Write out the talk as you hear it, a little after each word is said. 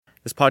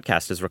This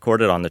podcast is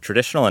recorded on the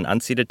traditional and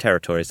unceded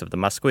territories of the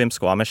Musqueam,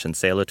 Squamish, and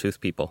Tsleil-Waututh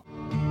people.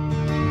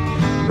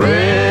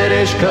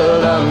 British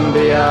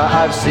Columbia,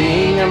 I've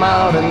seen your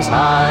mountains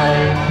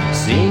high,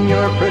 seen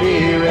your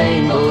pretty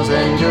rainbows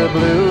and your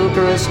blue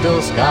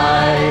crystal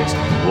skies,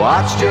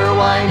 watched your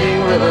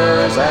winding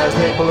rivers as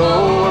they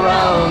flow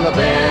around the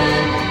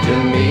bend.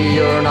 To me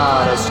you're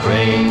not a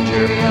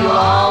stranger, you'll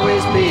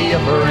always be a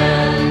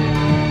friend.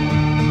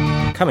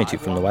 Coming to you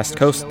from the West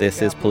Coast,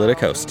 this is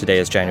Politicos. Today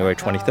is January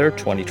 23rd,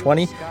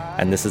 2020,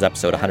 and this is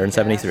episode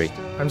 173.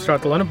 I'm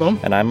Scott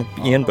Delennebaum. And I'm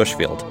Ian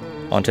Bushfield.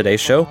 On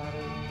today's show,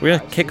 we're going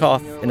to kick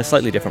off in a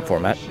slightly different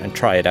format and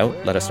try it out,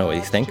 let us know what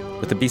you think,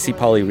 with the BC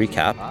Poly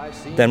recap.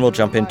 Then we'll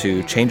jump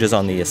into changes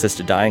on the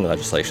assisted dying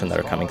legislation that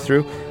are coming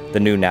through. The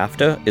new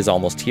NAFTA is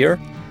almost here.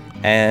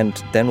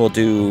 And then we'll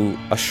do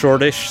a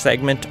shortish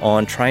segment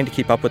on trying to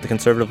keep up with the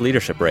Conservative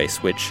leadership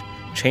race, which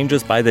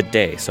changes by the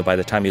day. So by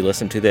the time you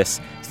listen to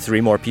this, 3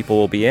 more people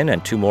will be in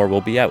and 2 more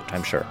will be out,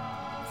 I'm sure.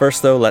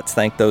 First, though, let's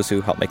thank those who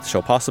help make the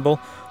show possible.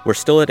 We're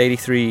still at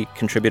 83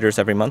 contributors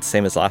every month,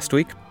 same as last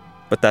week,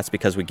 but that's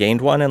because we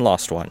gained 1 and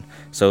lost 1.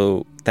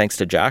 So thanks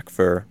to Jack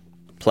for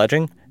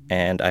pledging,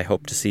 and I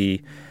hope to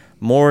see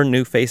more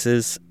new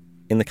faces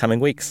in the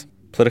coming weeks.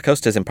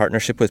 Politicos is in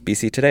partnership with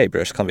BC Today,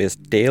 British Columbia's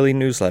daily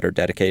newsletter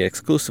dedicated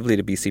exclusively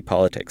to BC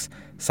politics.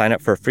 Sign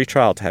up for a free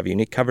trial to have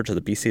unique coverage of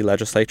the BC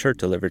legislature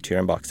delivered to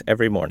your inbox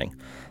every morning.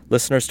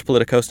 Listeners to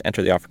Politicos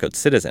enter the offer code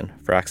CITIZEN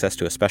for access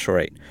to a special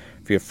rate.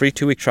 For your free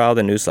 2-week trial of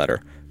the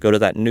newsletter, go to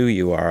that new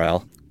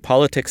URL,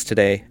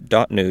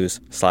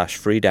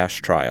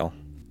 politicstoday.news/free-trial.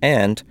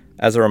 And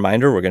as a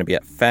reminder, we're going to be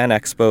at Fan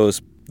Expo's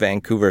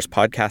Vancouver's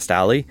Podcast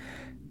Alley.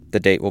 The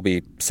date will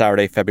be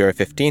Saturday, February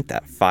 15th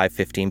at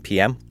 5:15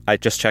 p.m. I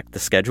just checked the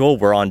schedule.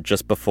 We're on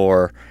just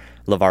before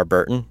LeVar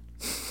Burton.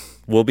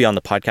 We'll be on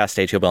the podcast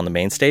stage. He'll be on the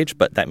main stage,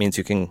 but that means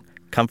you can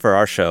come for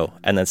our show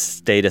and then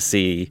stay to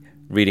see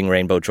Reading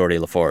Rainbow Geordie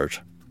LaForge,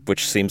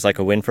 which seems like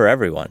a win for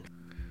everyone.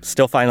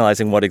 Still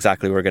finalizing what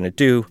exactly we're going to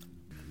do.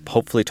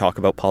 Hopefully talk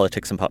about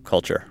politics and pop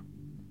culture,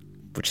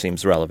 which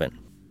seems relevant.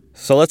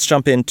 So let's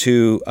jump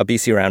into a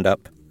BC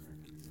roundup.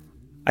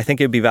 I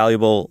think it'd be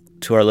valuable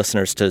to our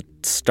listeners to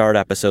start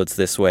episodes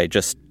this way,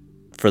 just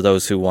for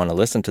those who want to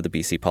listen to the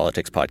BC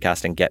Politics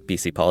podcast and get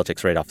BC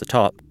Politics right off the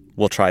top.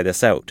 We'll try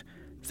this out.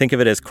 Think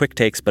of it as quick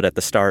takes, but at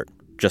the start,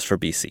 just for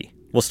BC.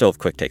 We'll still have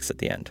quick takes at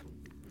the end.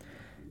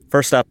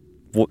 First up,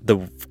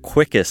 the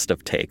quickest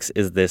of takes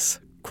is this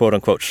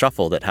quote-unquote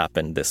shuffle that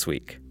happened this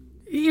week.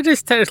 It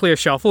is technically a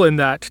shuffle in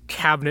that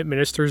cabinet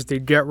ministers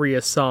did get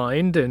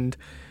reassigned, and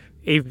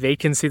a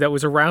vacancy that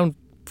was around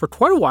for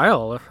quite a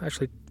while,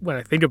 actually, when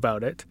I think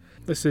about it.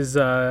 This is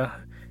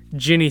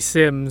Ginny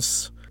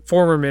Sims'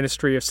 former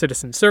Ministry of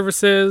Citizen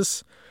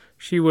Services.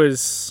 She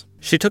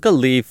took a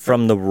leave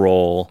from the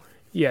role.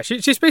 Yeah,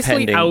 she's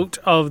basically out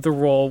of the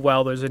role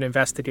while there's an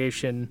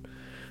investigation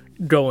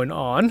going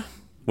on.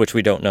 Which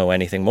we don't know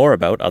anything more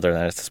about other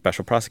than it's a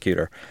special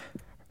prosecutor.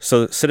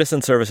 So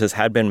Citizen Services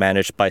had been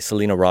managed by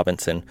Selena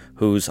Robinson,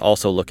 who's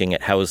also looking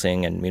at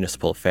housing and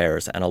municipal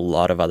affairs and a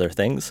lot of other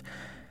things.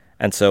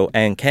 And so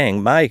Ann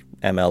Kang, my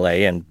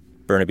MLA in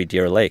Burnaby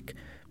Deer Lake,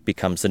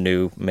 becomes the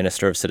new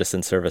Minister of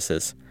Citizen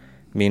Services.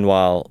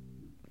 Meanwhile,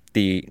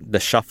 the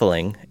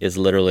shuffling is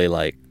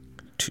literally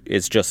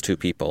is just 2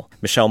 people.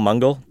 Michelle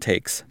Mungle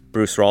takes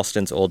Bruce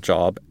Ralston's old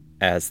job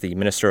as the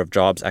Minister of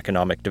Jobs,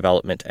 Economic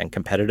Development and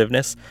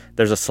Competitiveness.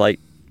 There's a slight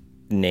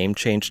name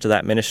change to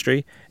that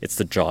ministry. It's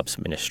the Jobs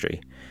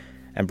Ministry.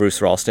 And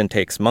Bruce Ralston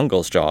takes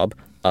Mungle's job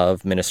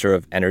of Minister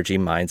of Energy,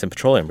 Mines and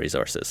Petroleum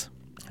Resources.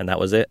 And that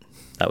was it.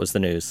 That was the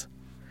news.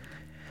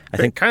 I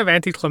think kind of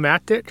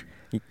anticlimactic.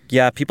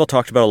 Yeah, people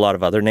talked about a lot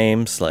of other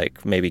names,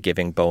 like maybe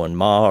giving Bowen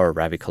Ma or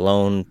Ravi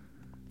Cologne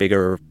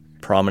bigger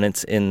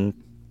prominence in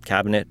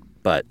cabinet,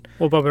 but...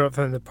 Well, bumping up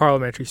from the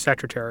parliamentary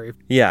secretary.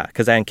 Yeah,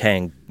 because Ann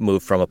Kang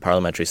moved from a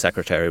parliamentary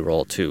secretary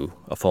role to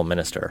a full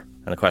minister.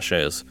 And the question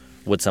is,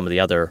 would some of the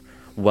other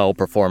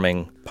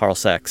well-performing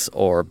parlsecs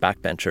or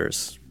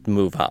backbenchers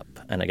move up?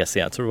 And I guess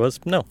the answer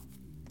was no.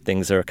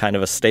 Things are kind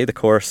of a stay the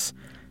course.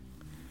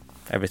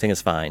 Everything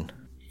is fine.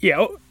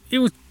 Yeah, it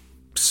was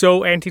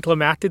so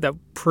anticlimactic that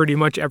pretty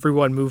much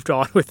everyone moved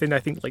on within, I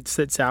think,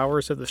 6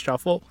 hours of the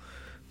shuffle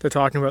to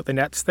talking about the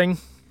Nets thing.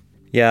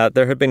 Yeah,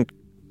 there have been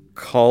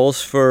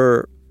calls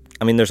for...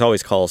 there's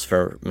always calls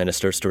for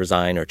ministers to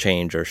resign or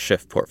change or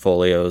shift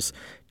portfolios.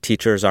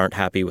 Teachers aren't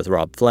happy with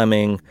Rob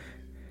Fleming.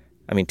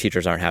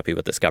 Teachers aren't happy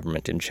with this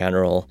government in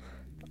general,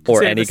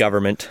 or any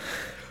government.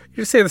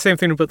 You say the same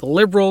thing about the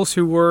Liberals,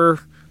 who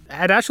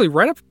had actually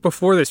right up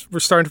before this,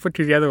 were starting to put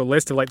together a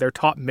list of their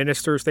top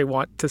ministers they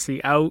want to see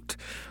out.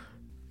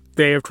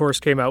 They, of course,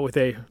 came out with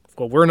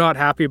we're not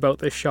happy about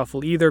this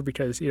shuffle either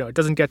because, it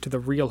doesn't get to the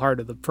real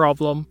heart of the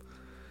problem,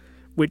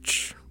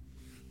 which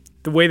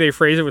the way they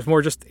phrased it was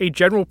more just a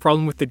general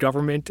problem with the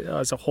government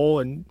as a whole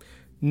and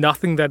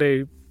nothing that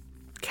a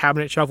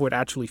cabinet shuffle would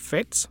actually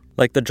fix.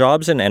 The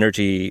jobs and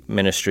energy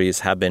ministries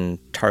have been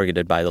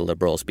targeted by the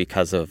Liberals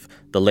because of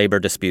the labor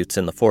disputes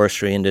in the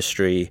forestry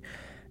industry,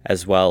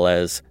 as well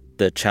as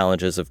the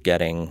challenges of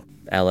getting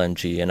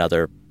LNG and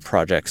other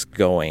projects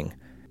going.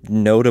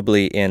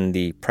 Notably, in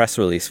the press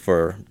release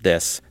for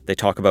this, they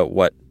talk about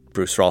what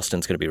Bruce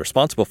Ralston's going to be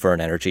responsible for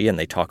in energy, and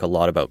they talk a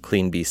lot about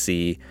Clean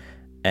BC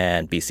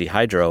and BC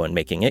Hydro and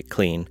making it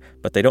clean,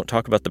 but they don't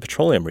talk about the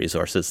petroleum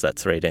resources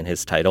that's right in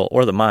his title,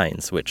 or the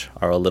mines, which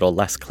are a little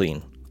less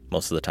clean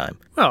most of the time.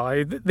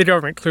 Well, the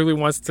government clearly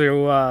wants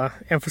to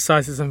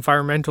emphasize its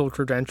environmental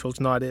credentials,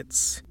 not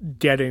its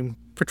getting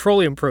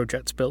petroleum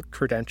projects built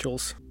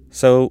credentials.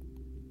 So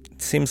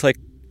it seems like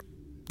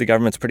the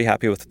government's pretty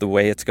happy with the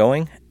way it's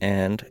going,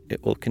 and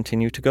it will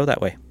continue to go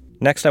that way.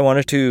 Next, I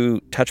wanted to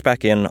touch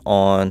back in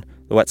on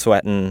the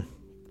Wet'suwet'en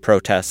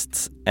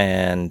protests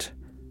and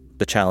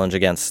the challenge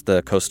against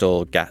the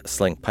Coastal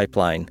GasLink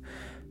pipeline.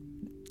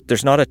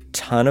 There's not a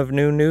ton of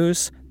new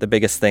news. The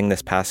biggest thing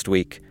this past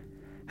week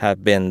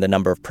have been the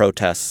number of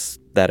protests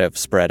that have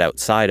spread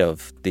outside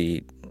of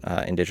the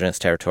Indigenous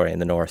territory in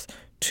the north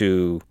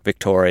to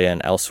Victoria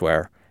and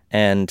elsewhere.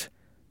 And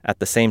at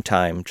the same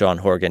time, John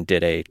Horgan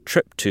did a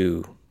trip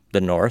to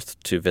the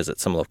north to visit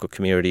some local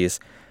communities,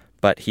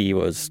 but he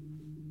was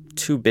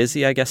too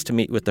busy, I guess, to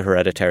meet with the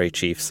hereditary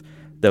chiefs,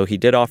 though he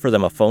did offer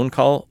them a phone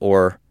call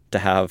or to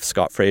have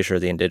Scott Fraser,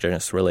 the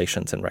Indigenous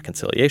Relations and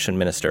Reconciliation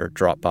Minister,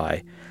 drop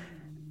by.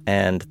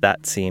 And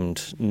that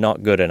seemed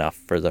not good enough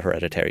for the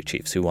hereditary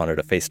chiefs who wanted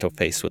a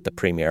face-to-face with the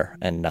Premier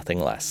and nothing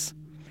less.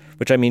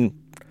 Which, I mean,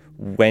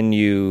 when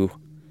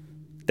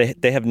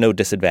they have no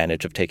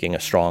disadvantage of taking a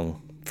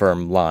strong,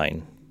 firm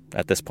line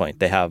at this point.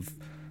 They have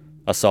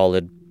a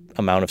solid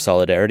amount of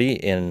solidarity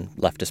in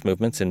leftist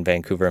movements in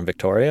Vancouver and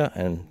Victoria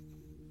and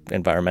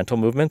environmental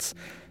movements.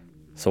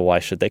 So why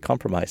should they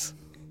compromise?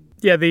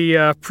 Yeah,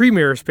 the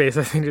Premier's space,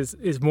 I think,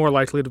 is more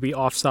likely to be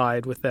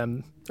offside with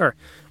them, or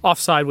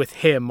offside with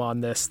him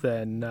on this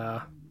than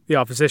the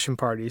opposition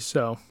parties.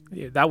 So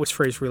yeah, that was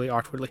phrased really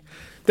awkwardly.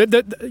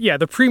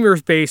 The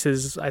Premier's base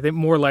is, I think,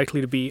 more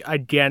likely to be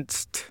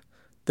against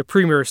the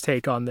Premier's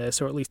take on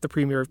this, or at least the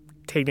Premier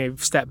taking a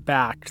step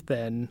back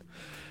than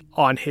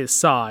on his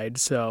side.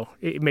 So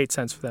it made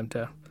sense for them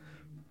to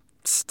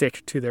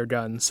stick to their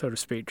guns, so to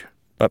speak.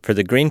 But for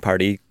the Green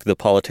Party, the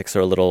politics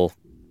are a little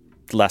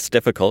less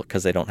difficult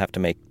because they don't have to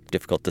make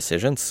difficult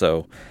decisions.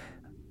 So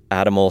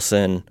Adam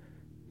Olsen,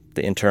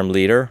 the interim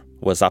leader,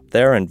 was up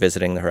there and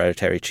visiting the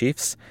hereditary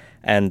chiefs.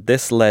 And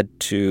this led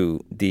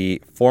to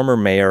the former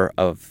mayor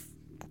of,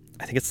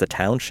 I think it's the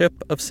township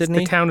of Sydney?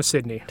 The town of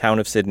Sydney. Town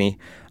of Sydney,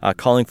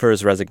 calling for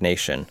his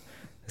resignation.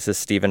 This is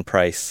Stephen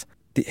Price.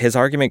 His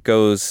argument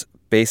goes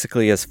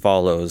basically as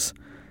follows.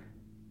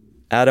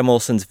 Adam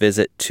Olsen's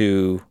visit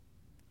to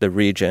the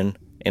region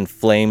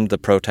inflamed the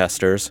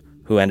protesters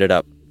who ended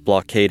up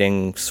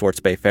blockading Swartz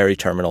Bay Ferry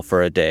Terminal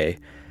for a day.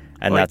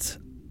 And like that's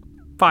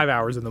 5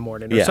 hours in the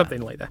morning or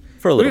something like that.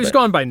 For a little bit. It was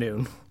gone by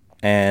noon.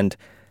 And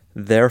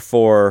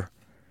therefore,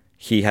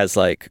 he has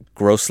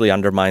grossly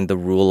undermined the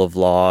rule of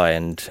law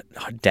and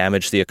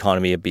damaged the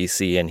economy of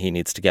BC, and he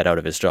needs to get out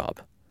of his job.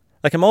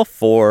 I'm all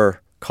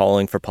for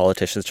calling for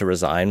politicians to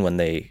resign when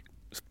they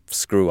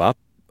screw up,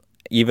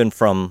 even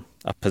from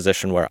a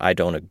position where I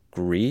don't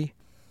agree.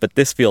 But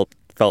this felt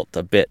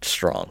a bit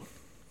strong.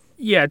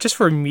 Yeah, just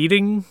for a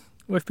meeting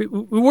with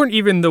people. We weren't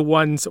even the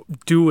ones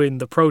doing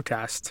the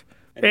protest.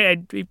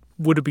 It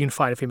would have been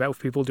fine if he met with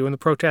people doing the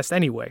protest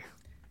anyway.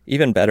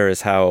 Even better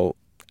is how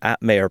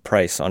 @Mayor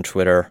Price on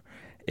Twitter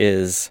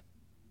is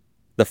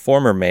the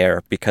former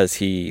mayor because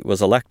he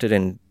was elected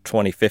in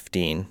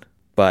 2015,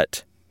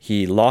 but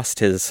he lost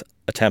his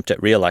attempt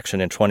at re-election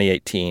in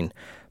 2018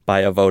 by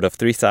a vote of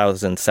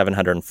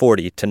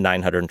 3,740 to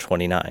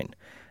 929. And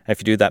if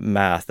you do that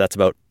math, that's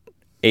about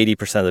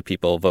 80% of the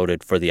people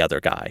voted for the other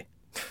guy.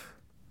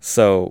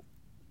 So,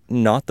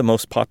 not the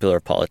most popular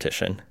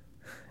politician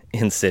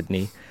in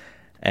Sydney.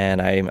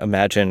 And I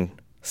imagine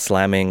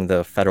slamming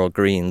the federal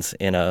Greens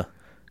in a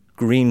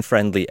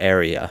green-friendly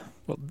area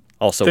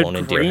also won't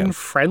endear him. The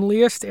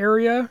green-friendliest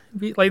area?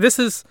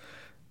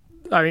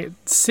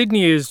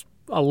 Sydney is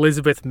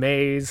Elizabeth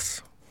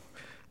May's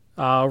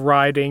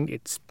riding.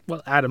 It's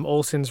Adam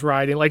Olsen's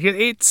riding.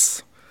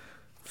 It's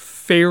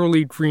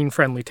fairly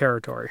green-friendly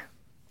territory.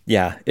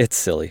 Yeah, it's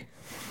silly.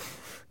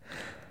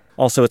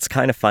 Also, it's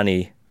kind of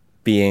funny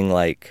being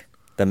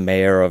the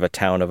mayor of a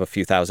town of a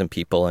few thousand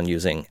people and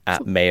using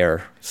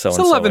 @mayor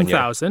so-and-so. It's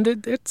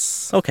 11,000.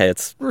 It's okay.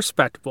 It's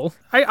respectable.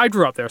 I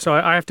grew up there, so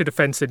I have to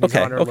defend Sydney's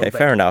honor a little bit. Okay,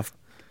 fair enough.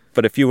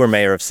 But if you were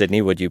mayor of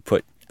Sydney, would you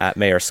put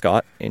 @Mayor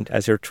Scott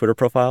as your Twitter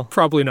profile?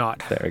 Probably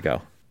not. There you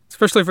go.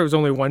 Especially if it was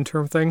only a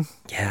one-term thing.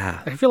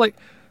 Yeah. I feel like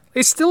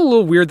it's still a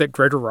little weird that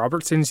Gregor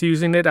Robertson's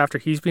using it after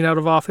he's been out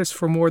of office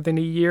for more than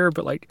a year,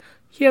 but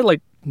he had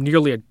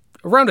nearly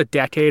around a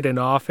decade in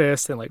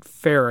office, and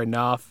fair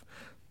enough.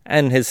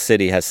 And his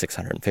city has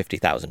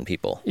 650,000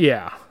 people.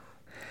 Yeah.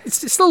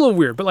 It's still a little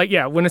weird, but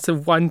when it's a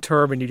one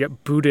term and you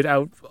get booted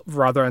out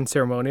rather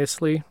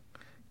unceremoniously,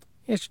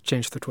 you should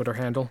change the Twitter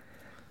handle.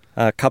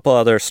 A couple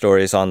other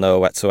stories on the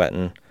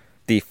Wet'suwet'en.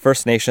 The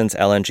First Nations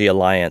LNG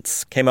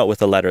Alliance came out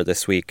with a letter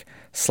this week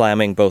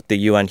slamming both the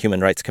UN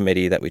Human Rights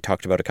Committee that we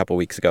talked about a couple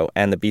weeks ago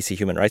and the BC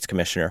Human Rights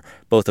Commissioner,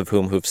 both of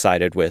whom who've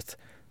sided with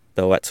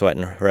the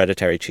Wet'suwet'en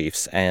hereditary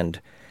chiefs. And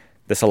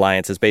this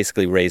alliance is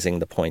basically raising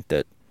the point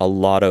that a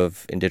lot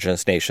of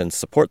Indigenous nations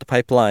support the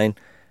pipeline,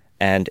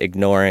 and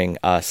ignoring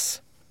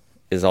us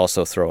is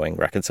also throwing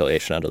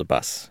reconciliation under the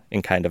bus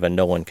in kind of a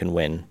no one can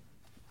win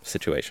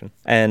situation.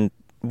 And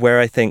where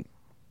I think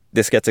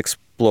this gets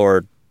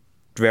explored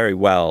very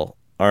well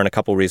are in a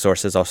couple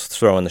resources I'll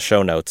throw in the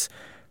show notes.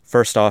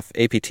 First off,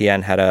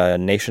 APTN had a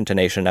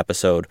nation-to-nation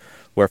episode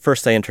where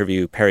first they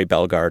interview Perry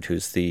Bellegarde,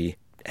 who's the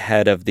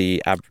head of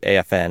the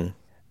AFN,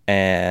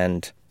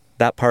 and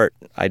that part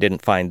I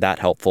didn't find that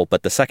helpful,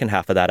 but the second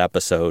half of that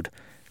episode,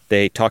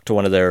 they talked to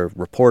one of their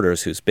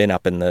reporters who's been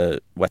up in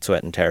the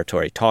Wet'suwet'en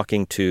territory,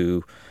 talking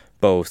to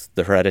both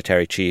the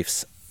hereditary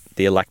chiefs,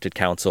 the elected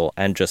council,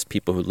 and just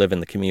people who live in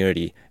the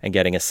community, and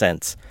getting a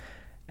sense,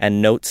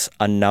 and notes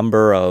a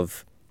number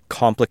of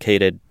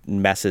complicated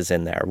messes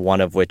in there,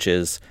 one of which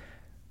is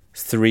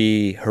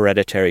 3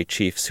 hereditary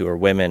chiefs who are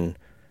women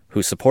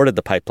who supported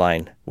the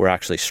pipeline were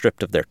actually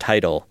stripped of their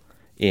title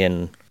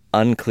in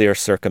unclear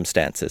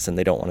circumstances, and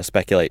they don't want to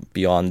speculate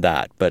beyond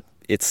that, but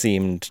it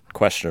seemed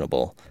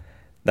questionable.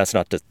 That's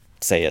not to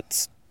say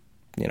it's,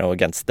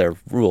 against their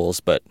rules,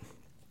 but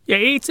yeah,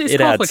 it's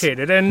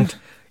complicated, and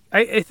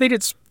I think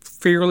it's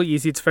fairly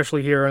easy,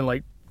 especially here in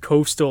like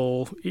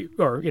coastal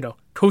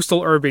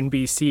urban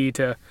BC,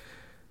 to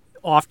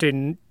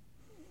often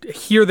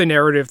hear the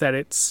narrative that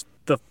it's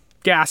the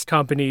gas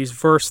companies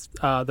versus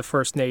the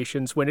First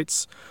Nations, when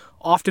it's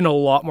often a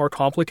lot more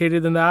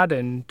complicated than that,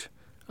 and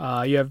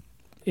you have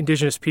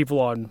Indigenous people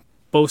on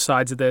both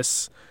sides of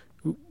this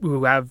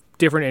who have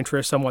different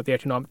interests. Some want the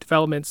economic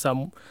development,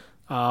 some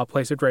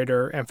place a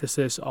greater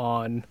emphasis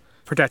on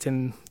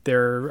protecting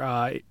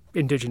their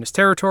Indigenous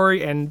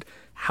territory, and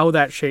how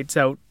that shapes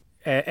out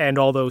and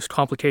all those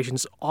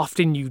complications.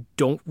 Often you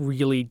don't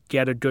really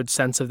get a good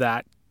sense of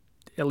that.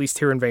 At least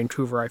here in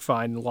Vancouver, I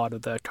find a lot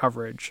of the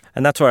coverage.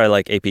 And that's where I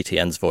like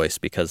APTN's voice,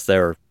 because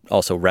they're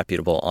also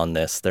reputable on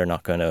this. They're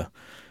not going to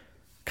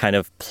kind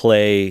of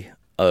play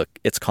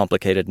its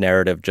complicated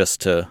narrative just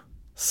to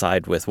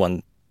side with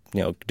one,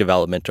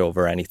 development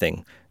over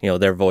anything.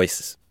 Their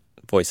voices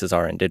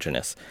are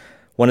Indigenous.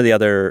 One of the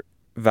other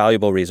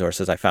valuable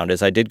resources I found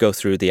is I did go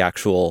through the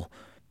actual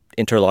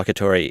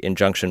interlocutory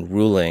injunction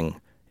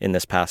ruling in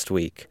this past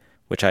week,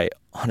 which I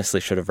honestly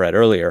should have read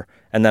earlier.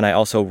 And then I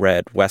also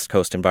read West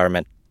Coast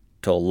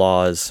Environmental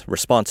Law's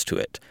response to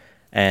it.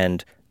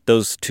 And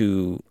those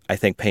two, I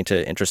think, paint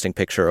an interesting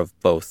picture of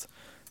both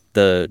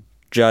the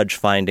judge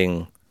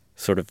finding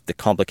sort of the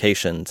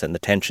complications and the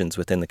tensions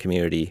within the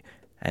community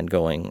and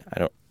going, I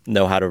don't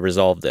know how to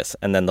resolve this.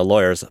 And then the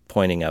lawyers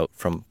pointing out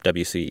from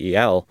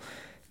WCEL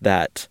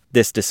that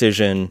this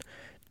decision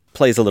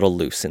plays a little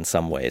loose in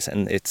some ways.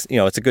 And it's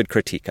a good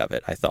critique of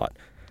it, I thought.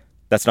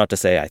 That's not to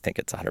say I think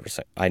it's 100%.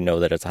 I know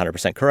that it's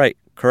 100%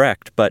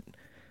 correct, but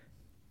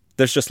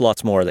there's just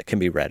lots more that can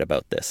be read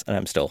about this, and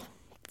I'm still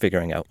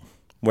figuring out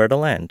where to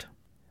land.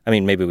 I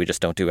mean, maybe we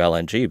just don't do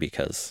LNG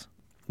because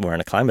we're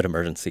in a climate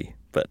emergency,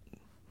 but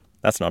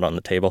that's not on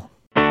the table.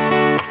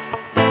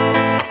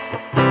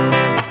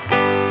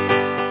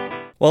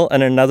 Well,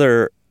 and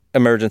another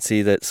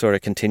emergency that sort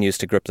of continues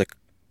to grip the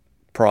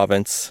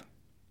province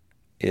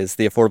is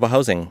the affordable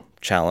housing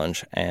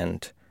challenge,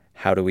 and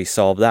how do we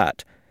solve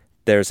that?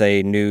 There's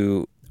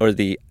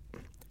the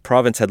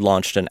province had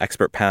launched an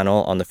expert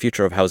panel on the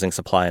future of housing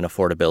supply and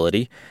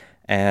affordability,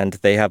 and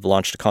they have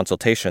launched a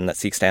consultation that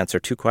seeks to answer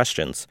 2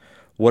 questions.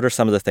 What are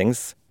some of the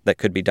things that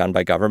could be done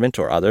by government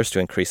or others to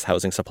increase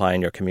housing supply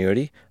in your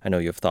community? I know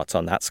you have thoughts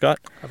on that, Scott.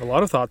 I have a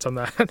lot of thoughts on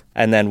that.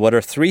 And then what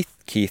are 3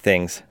 key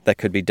things that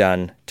could be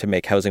done to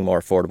make housing more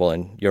affordable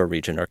in your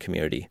region or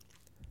community?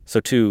 So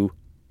 2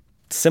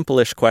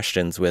 simple-ish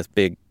questions with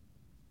big,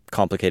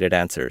 complicated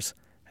answers.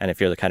 And if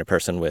you're the kind of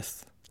person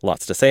with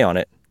lots to say on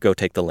it, go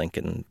take the link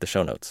in the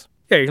show notes.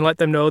 Yeah, you can let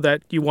them know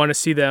that you want to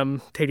see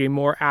them take a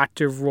more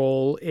active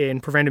role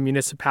in preventing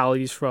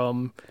municipalities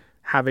from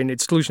having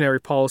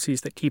exclusionary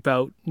policies that keep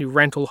out new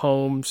rental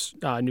homes,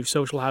 new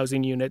social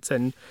housing units.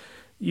 And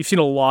you've seen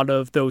a lot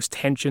of those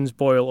tensions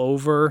boil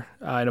over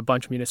in a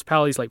bunch of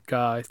municipalities like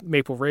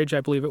Maple Ridge, I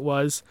believe it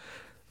was.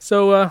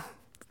 So if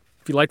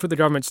you liked what the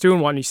government's doing,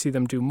 why don't you see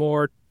them do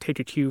more? Take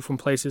a cue from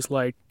places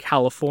like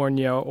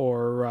California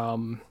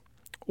or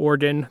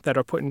Oregon that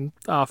are putting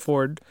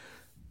forward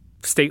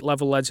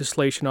state-level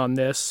legislation on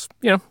this.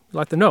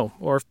 Let them know.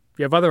 Or if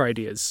you have other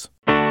ideas.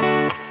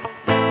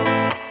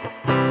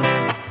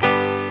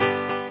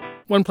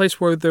 One place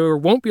where there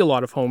won't be a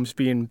lot of homes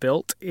being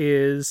built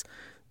is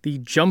the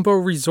Jumbo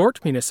Resort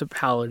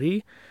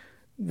municipality,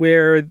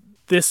 where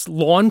this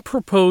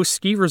long-proposed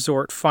ski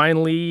resort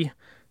finally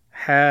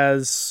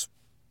has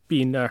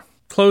been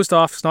closed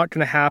off. It's not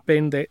going to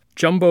happen. The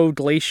Jumbo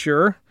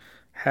Glacier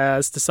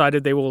has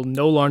decided they will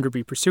no longer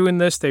be pursuing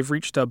this. They've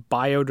reached a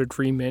buyout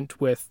agreement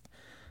with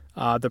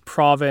the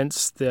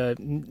province, the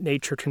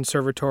Nature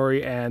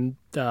Conservatory, and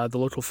the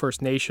local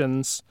First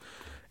Nations.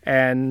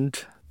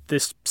 And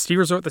this ski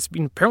resort that's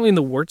been apparently in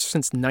the works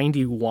since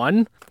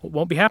 91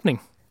 won't be happening.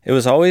 It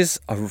was always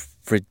a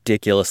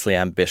ridiculously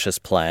ambitious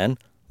plan.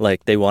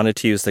 Like, they wanted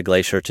to use the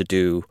glacier to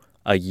do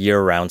a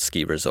year-round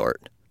ski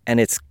resort. And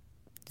it's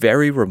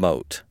very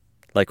remote.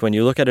 Like when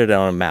you look at it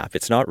on a map,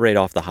 it's not right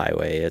off the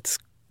highway. It's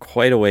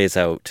quite a ways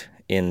out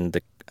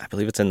I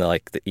believe it's in the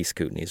East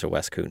Kootenays or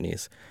West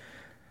Kootenays.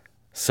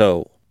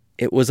 So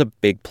it was a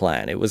big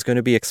plan. It was going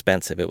to be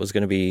expensive. It was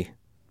going to be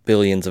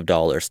billions of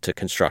dollars to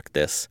construct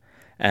this.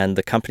 And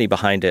the company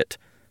behind it,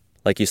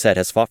 like you said,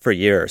 has fought for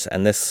years.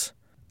 And this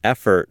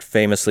effort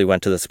famously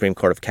went to the Supreme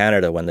Court of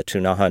Canada when the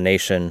Ktunaxa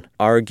Nation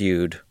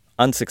argued,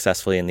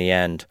 unsuccessfully in the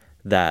end,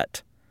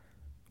 that,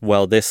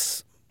 well,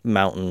 this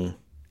mountain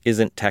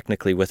isn't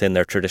technically within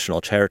their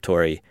traditional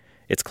territory.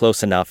 It's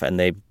close enough, and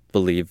they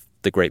believe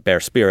the Great Bear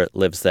Spirit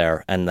lives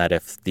there, and that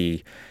if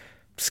the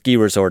ski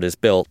resort is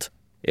built,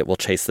 it will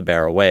chase the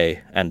bear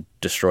away and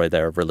destroy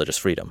their religious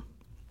freedom,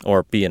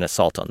 or be an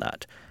assault on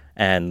that.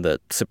 And the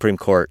Supreme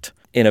Court,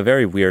 in a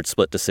very weird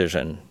split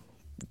decision,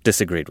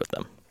 disagreed with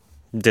them.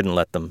 Didn't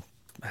let them,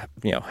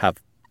 have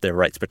their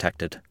rights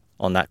protected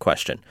on that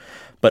question.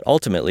 But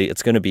ultimately,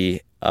 it's going to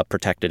be a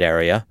protected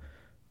area,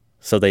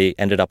 so they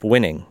ended up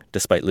winning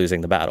despite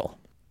losing the battle.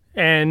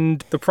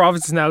 And the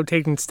province is now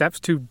taking steps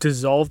to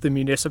dissolve the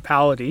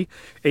municipality.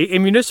 A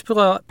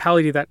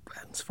municipality that,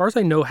 as far as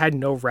I know, had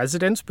no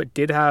residents, but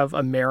did have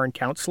a mayor and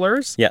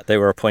councillors. Yeah, they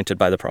were appointed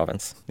by the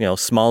province.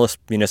 Smallest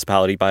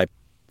municipality by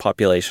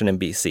population in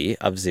BC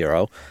of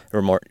 0,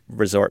 remote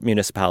resort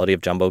municipality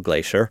of Jumbo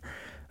Glacier.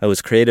 It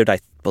was created, I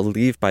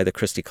believe, by the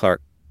Christy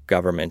Clark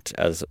government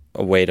as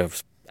a way to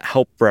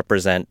help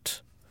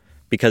represent,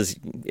 because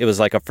it was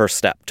like a first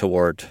step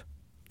toward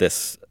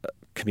this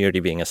community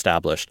being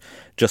established,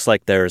 just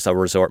like there's a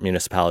resort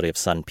municipality of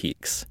Sun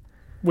Peaks.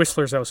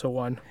 Whistler's also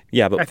one.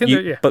 Yeah, but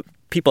but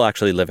people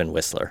actually live in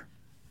Whistler.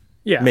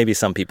 Yeah. Maybe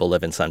some people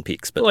live in Sun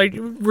Peaks. But like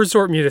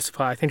resort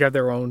municipality, I think, have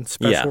their own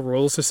special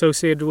rules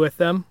associated with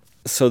them.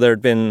 So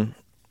there'd been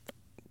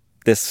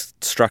this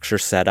structure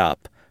set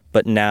up,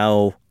 but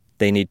now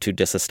they need to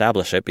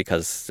disestablish it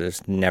because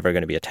there's never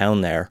going to be a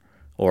town there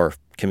or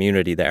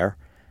community there.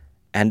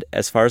 And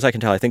as far as I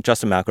can tell, I think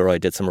Justin McElroy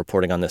did some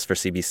reporting on this for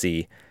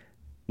CBC.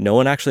 No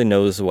one actually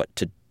knows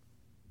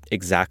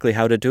exactly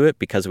how to do it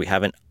because we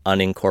haven't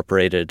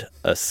unincorporated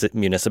a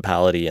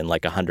municipality in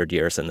 100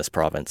 years in this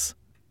province.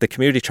 The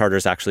community charter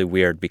is actually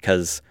weird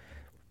because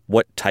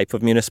what type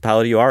of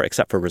municipality you are,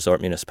 except for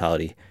resort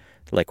municipality,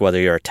 like whether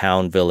you're a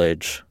town,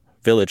 village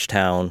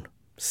town,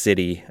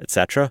 city,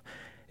 etc.,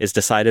 is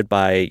decided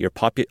by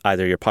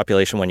either your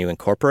population when you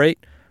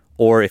incorporate,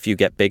 or if you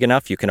get big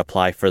enough, you can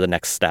apply for the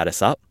next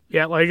status up.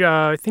 Yeah,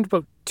 I think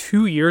about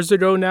 2 years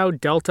ago now,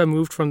 Delta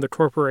moved from the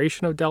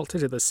corporation of Delta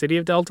to the city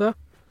of Delta.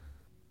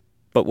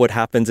 But what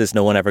happens is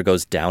no one ever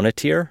goes down a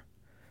tier.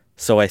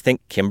 So I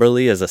think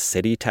Kimberley is a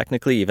city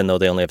technically, even though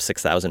they only have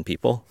 6,000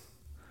 people.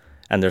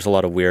 And there's a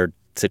lot of weird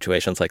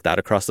situations like that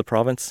across the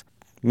province.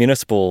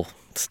 Municipal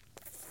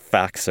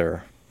facts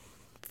are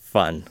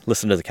fun.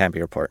 Listen to the Campy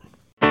Report.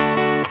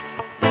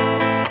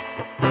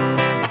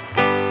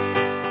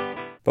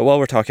 But while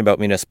we're talking about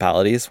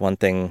municipalities, one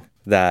thing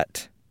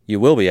that you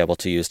will be able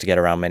to use to get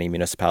around many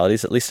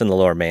municipalities, at least in the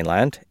Lower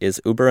Mainland,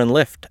 is Uber and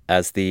Lyft,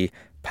 as the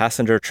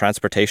Passenger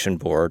Transportation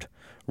Board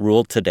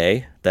ruled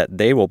today that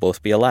they will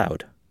both be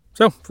allowed.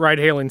 So,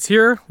 ride-hailing's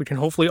here. We can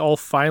hopefully all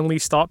finally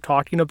stop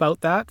talking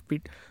about that.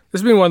 This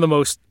has been one of the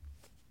most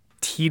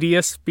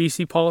tedious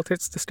BC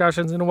politics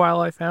discussions in a while,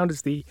 I found,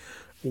 is the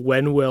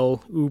when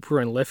will Uber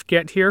and Lyft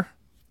get here?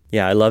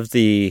 Yeah, I love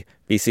the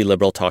BC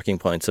Liberal talking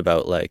points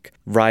about,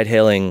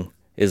 ride-hailing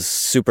is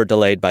super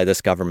delayed by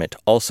this government.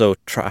 Also,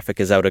 traffic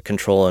is out of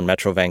control in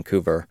Metro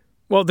Vancouver.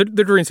 Well, the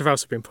Greens have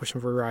also been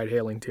pushing for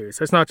ride-hailing too,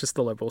 so it's not just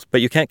the Liberals.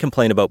 But you can't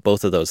complain about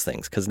both of those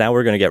things, because now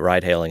we're going to get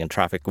ride-hailing and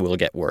traffic will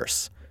get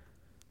worse.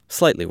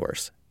 Slightly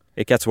worse.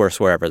 It gets worse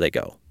wherever they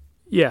go.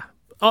 Yeah.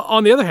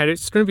 On the other hand,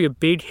 it's going to be a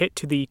big hit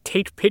to the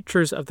take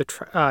pictures of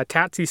the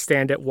taxi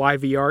stand at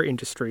YVR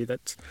industry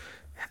that's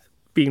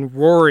been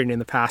roaring in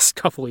the past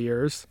couple of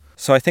years.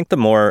 So I think the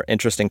more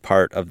interesting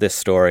part of this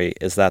story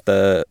is that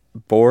the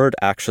board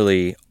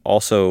actually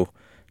also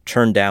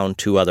turned down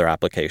 2 other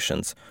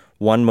applications.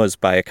 One was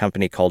by a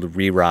company called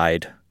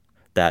ReRide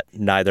that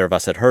neither of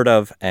us had heard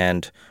of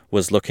and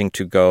was looking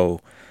to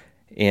go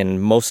in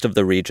most of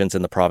the regions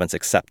in the province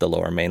except the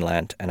Lower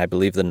Mainland and I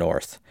believe the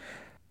North.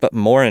 But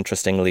more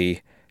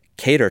interestingly,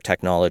 Cater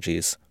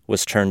Technologies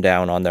was turned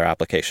down on their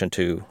application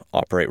to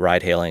operate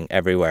ride-hailing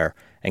everywhere.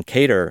 And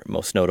Cater,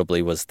 most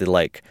notably, was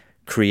the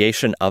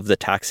creation of the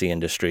taxi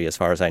industry, as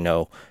far as I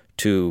know,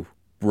 to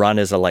run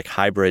as a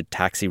hybrid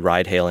taxi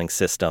ride-hailing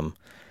system.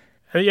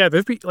 Yeah,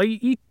 there's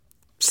you've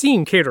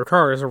seen Cater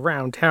cars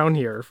around town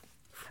here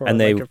for and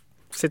they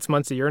 6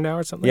 months a year now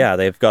or something. Yeah,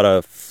 they've got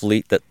a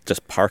fleet that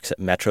just parks at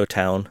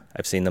Metrotown.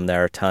 I've seen them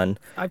there a ton.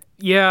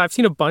 I've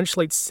seen a bunch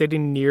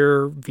sitting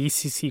near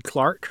VCC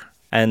Clark.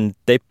 And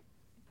they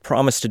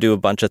promise to do a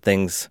bunch of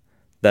things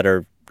that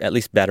are at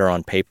least better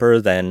on paper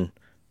than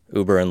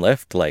Uber and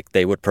Lyft.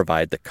 They would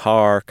provide the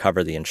car,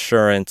 cover the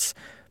insurance,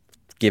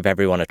 give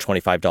everyone a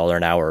 $25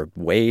 an hour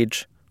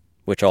wage,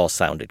 which all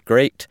sounded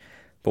great.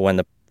 But when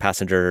the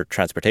Passenger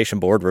Transportation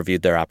Board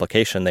reviewed their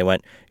application, they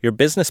went, "Your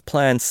business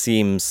plan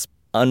seems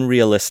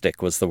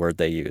unrealistic," was the word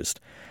they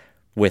used.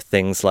 with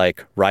things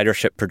like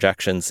ridership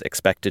projections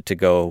expected to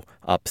go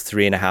up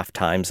 3.5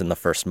 times in the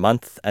first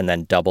month and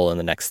then double in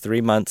the next 3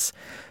 months.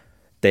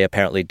 They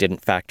apparently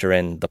didn't factor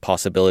in the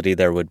possibility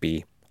there would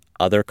be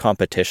other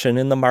competition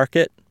in the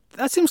market.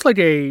 That seems like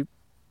a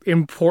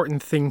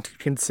important thing to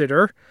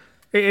consider,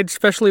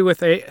 especially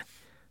with a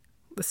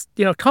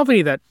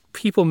company that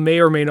people may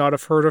or may not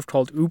have heard of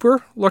called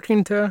Uber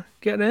looking to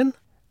get in.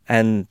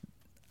 And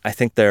I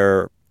think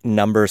their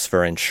numbers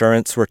for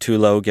insurance were too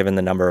low given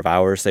the number of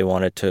hours they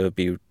wanted to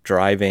be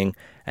driving,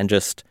 and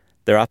just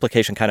their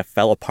application kind of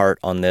fell apart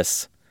on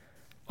this.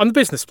 On the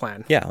business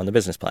plan. Yeah, on the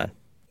business plan.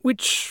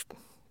 Which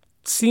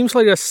seems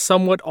like a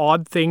somewhat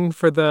odd thing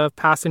for the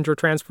Passenger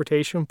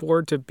Transportation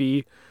Board to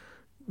be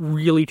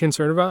really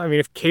concerned about. I mean,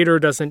 if Cater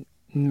doesn't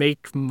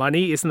make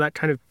money, isn't that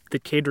kind of the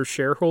Cater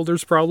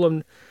shareholders'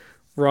 problem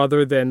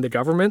rather than the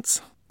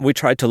government's? We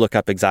tried to look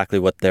up exactly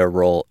what their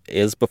role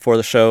is before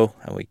the show,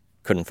 and we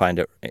couldn't find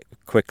it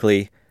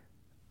quickly.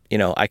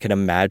 I can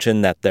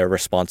imagine that they're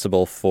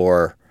responsible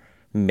for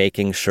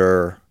making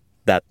sure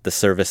that the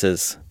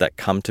services that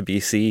come to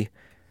BC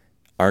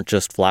aren't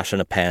just flash in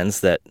the pans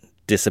that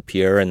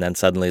disappear and then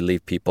suddenly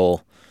leave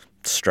people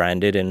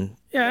stranded in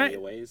many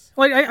ways.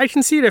 I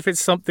can see it if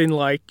it's something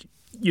like,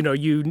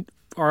 you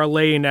are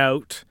laying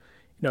out,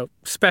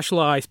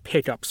 specialized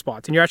pickup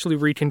spots and you're actually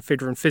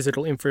reconfiguring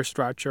physical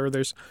infrastructure.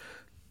 There's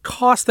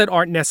costs that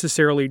aren't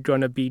necessarily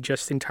going to be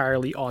just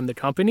entirely on the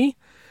company.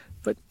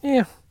 But,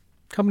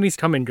 companies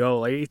come and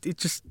go. It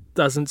just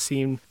doesn't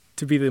seem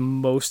to be the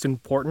most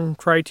important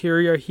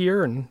criteria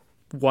here. And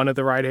one of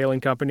the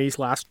ride-hailing companies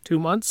last 2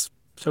 months,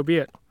 so be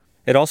it.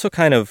 It also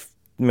kind of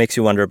makes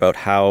you wonder about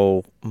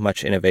how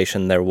much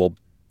innovation there will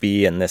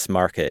be in this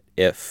market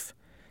if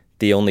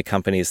the only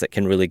companies that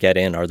can really get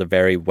in are the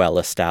very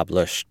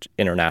well-established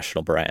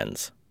international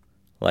brands.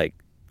 Like,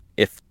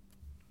 if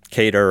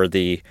Cater,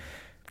 the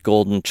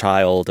golden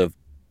child of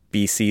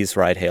BC's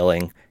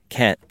ride-hailing,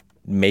 can't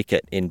make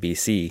it in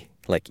BC,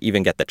 like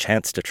even get the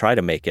chance to try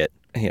to make it,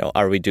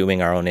 are we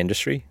dooming our own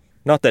industry?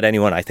 Not that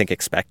anyone, I think,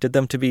 expected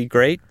them to be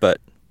great, but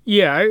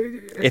yeah,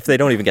 if they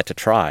don't even get to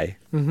try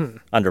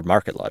under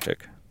market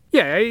logic.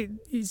 Yeah,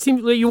 it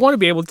seems like you want to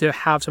be able to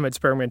have some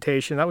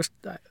experimentation. That was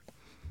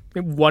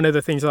one of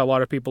the things that a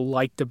lot of people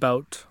liked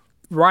about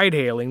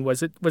ride-hailing.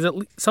 Was it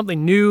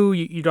something new?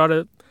 You got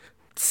to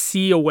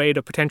see a way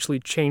to potentially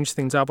change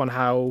things up on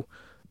how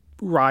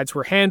rides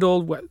were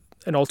handled,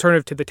 an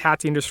alternative to the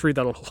taxi industry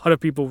that a lot of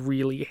people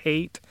really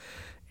hate.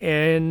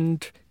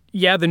 And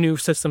yeah, the new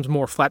system's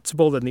more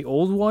flexible than the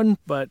old one,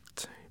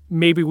 but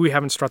maybe we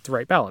haven't struck the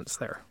right balance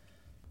there.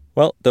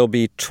 Well, there'll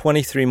be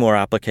 23 more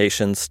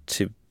applications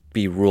to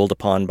be ruled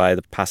upon by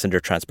the Passenger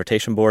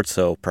Transportation Board,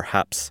 so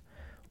perhaps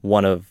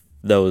one of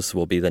those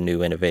will be the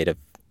new innovative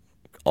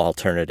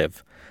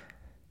alternative.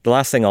 The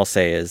last thing I'll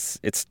say is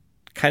it's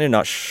kind of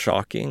not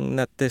shocking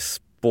that this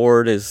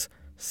board is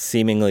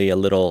seemingly a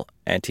little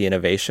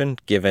anti-innovation,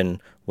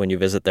 given when you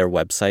visit their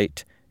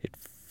website, it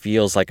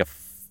feels like a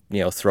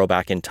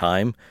throwback in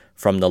time,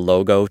 from the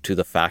logo to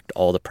the fact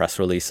all the press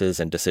releases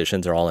and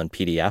decisions are all in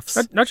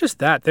PDFs. Not just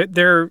that,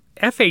 their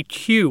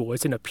FAQ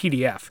was in a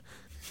PDF.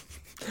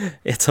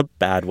 It's a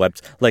bad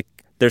website. Like,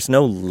 there's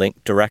no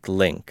direct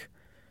link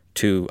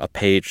to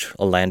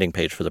a landing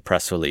page for the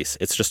press release.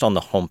 It's just on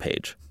the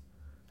homepage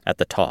at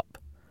the top,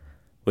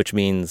 which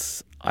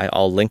means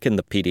I'll link in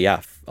the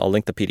PDF. I'll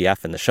link the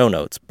PDF in the show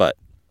notes, but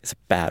it's a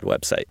bad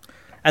website.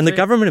 And the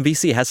government of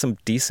BC has some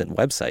decent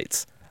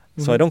websites.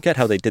 So I don't get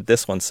how they did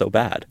this one so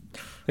bad.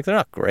 Like, they're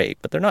not great,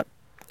 but they're not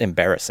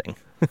embarrassing.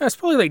 That's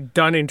probably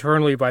done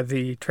internally by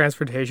the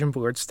Transportation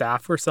Board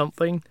staff or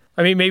something.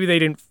 I mean, maybe they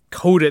didn't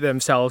code it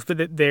themselves,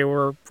 but they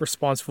were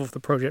responsible for the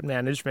project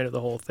management of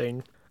the whole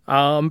thing.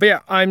 But yeah,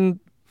 I'm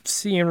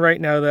seeing right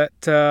now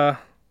that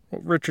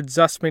Richard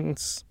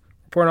Zussman's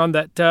reporting on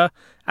that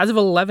as of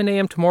 11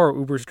 a.m. tomorrow,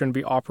 Uber's going to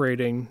be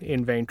operating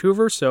in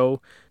Vancouver.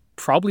 So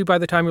probably by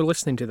the time you're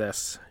listening to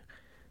this,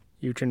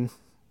 you can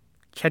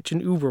catch an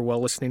Uber while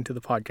listening to the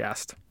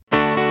podcast.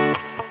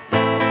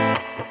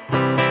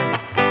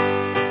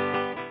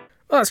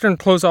 Well, that's going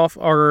to close off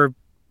our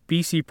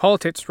BC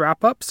politics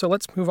wrap-up. So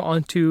let's move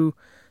on to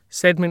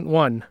segment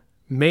 1,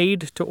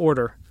 MAID to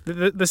order.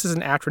 This is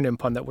an acronym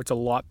pun that works a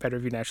lot better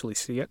if you can actually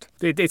see it.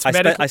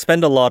 I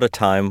spend a lot of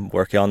time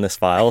working on this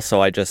file,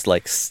 so I just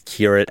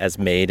hear it as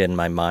MAID in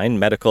my mind.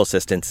 Medical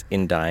Assistance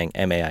in Dying,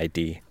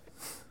 MAID.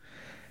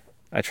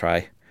 I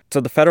try. So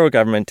the federal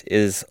government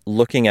is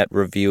looking at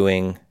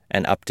reviewing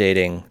and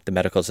updating the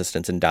medical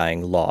assistance in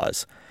dying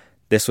laws.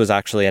 This was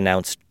actually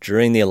announced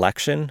during the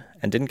election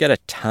and didn't get a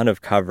ton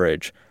of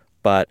coverage,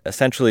 but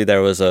essentially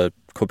there was a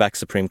Quebec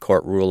Supreme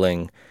Court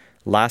ruling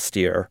last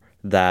year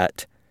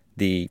that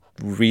the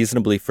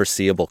reasonably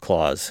foreseeable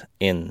clause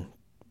in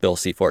Bill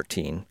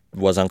C-14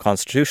 was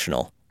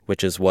unconstitutional,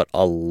 which is what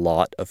a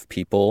lot of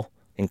people,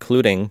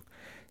 including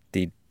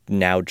the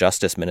now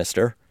Justice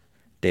Minister,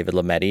 David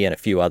Lametti, and a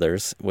few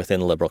others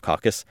within the Liberal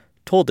caucus,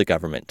 told the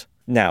government.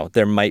 Now,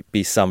 there might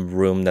be some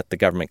room that the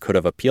government could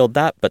have appealed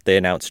that, but they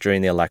announced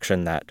during the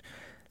election that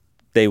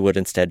they would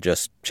instead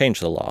just change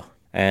the law.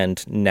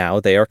 And now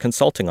they are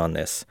consulting on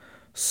this.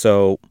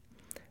 So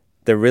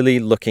they're really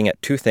looking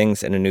at two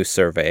things in a new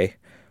survey,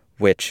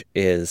 which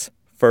is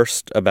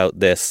first about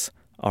this,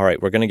 all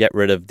right, we're going to get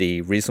rid of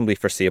the reasonably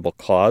foreseeable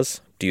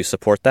clause. Do you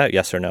support that?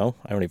 Yes or no?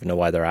 I don't even know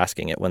why they're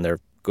asking it when they're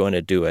going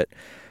to do it.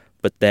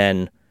 But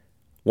then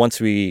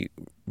once we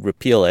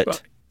repeal it... Well,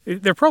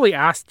 they're probably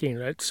asking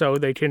it so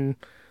they can,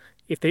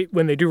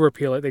 when they do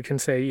repeal it, they can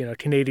say,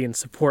 Canadians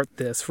support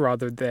this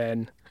rather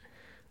than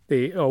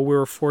we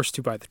were forced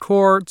to by the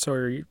courts,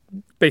 or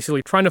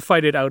basically trying to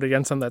fight it out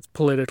against something that's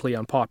politically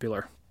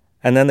unpopular.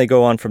 And then they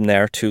go on from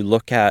there to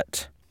look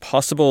at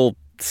possible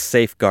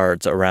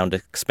safeguards around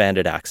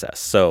expanded access.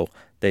 So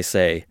they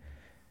say,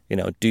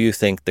 do you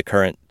think the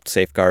current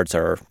safeguards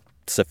are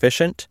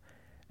sufficient?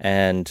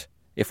 And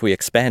if we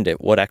expand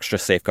it, what extra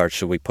safeguards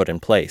should we put in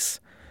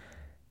place?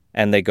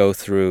 And they go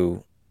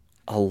through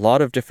a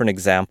lot of different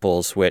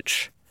examples,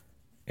 which,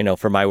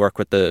 for my work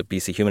with the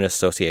BC Humanist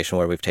Association,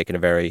 where we've taken a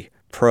very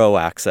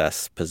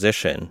pro-access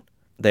position,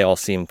 they all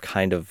seem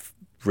kind of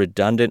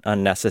redundant,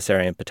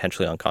 unnecessary, and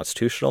potentially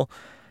unconstitutional.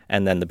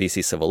 And then the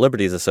BC Civil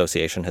Liberties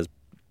Association has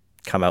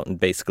come out and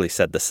basically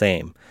said the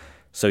same.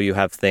 So you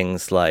have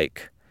things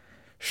like,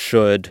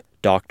 should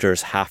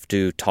doctors have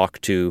to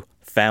talk to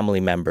family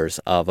members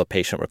of a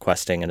patient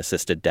requesting an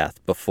assisted death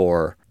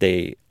before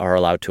they are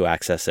allowed to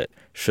access it?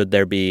 Should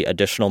there be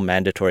additional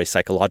mandatory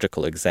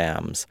psychological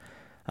exams?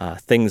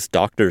 Things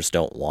doctors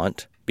don't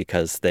want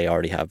because they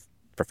already have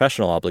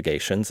professional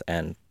obligations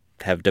and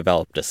have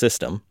developed a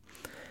system,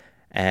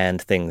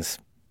 and things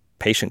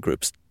patient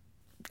groups,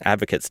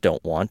 advocates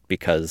don't want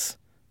because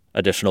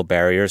additional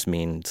barriers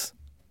means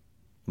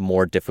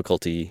more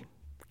difficulty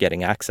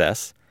getting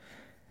access.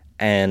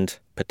 And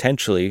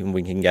potentially,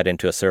 we can get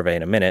into a survey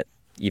in a minute,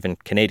 even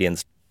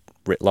Canadians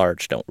writ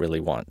large don't really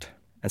want.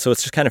 And so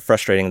it's just kind of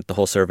frustrating that the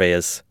whole survey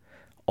is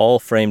all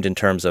framed in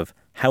terms of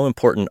how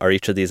important are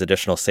each of these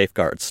additional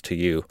safeguards to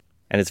you.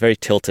 And it's very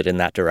tilted in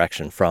that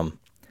direction from,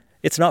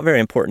 it's not very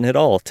important at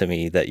all to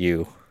me that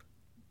you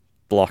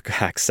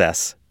block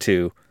access,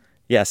 to,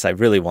 yes, I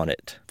really want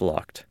it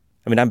blocked.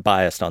 I mean, I'm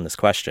biased on this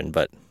question,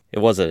 but it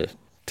was a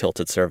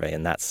tilted survey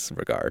in that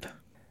regard.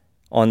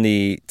 On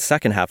the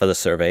second half of the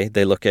survey,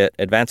 they look at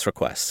advance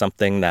requests,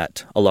 something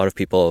that a lot of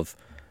people have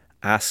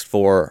asked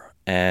for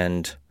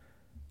and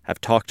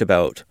have talked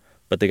about,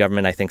 but the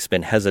government, I think, has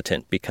been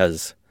hesitant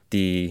because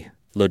the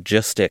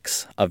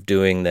logistics of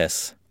doing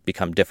this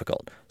become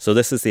difficult. So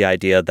this is the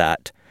idea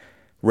that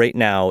right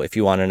now, if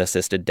you want an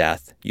assisted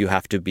death, you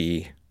have to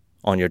be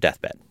on your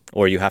deathbed,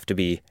 or you have to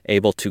be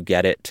able to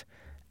get it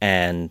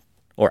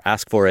or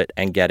ask for it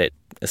and get it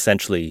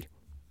essentially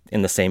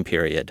in the same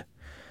period.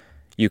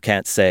 You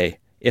can't say,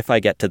 if I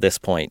get to this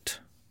point,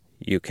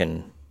 you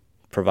can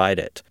provide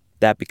it.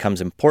 That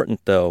becomes important,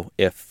 though,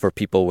 if for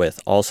people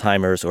with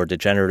Alzheimer's or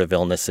degenerative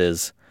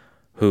illnesses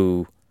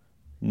who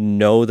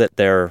know that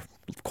their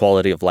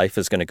quality of life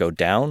is going to go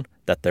down,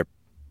 that they're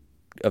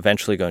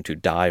eventually going to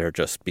die or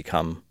just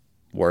become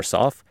worse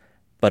off,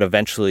 but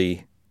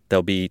eventually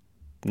they'll be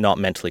not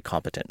mentally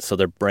competent. So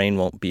their brain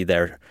won't be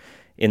there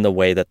in the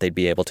way that they'd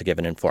be able to give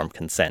an informed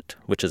consent,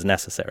 which is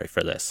necessary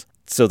for this.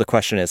 So the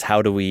question is,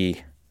 how do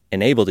we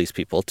enable these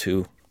people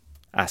to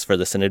ask for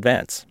this in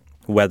advance?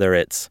 Whether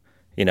it's,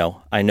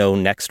 I know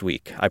next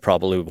week I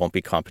probably won't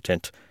be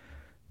competent,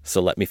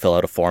 so let me fill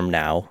out a form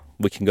now.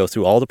 We can go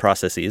through all the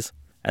processes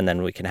and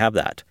then we can have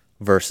that.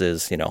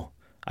 Versus,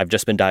 I've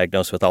just been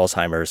diagnosed with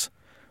Alzheimer's.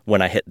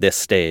 When I hit this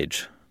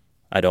stage,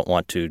 I don't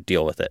want to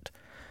deal with it.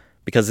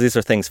 Because these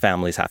are things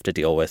families have to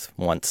deal with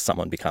once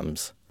someone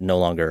becomes no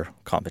longer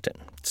competent.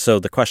 So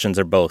the questions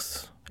are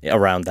both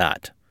around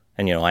that.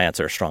 And, I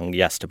answer a strong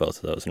yes to both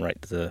of those and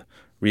write the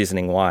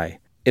reasoning why.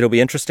 It'll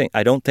be interesting.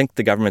 I don't think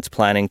the government's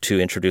planning to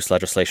introduce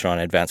legislation on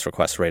advance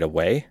requests right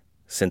away,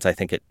 since I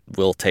think it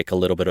will take a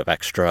little bit of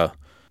extra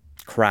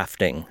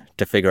crafting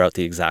to figure out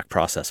the exact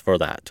process for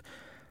that.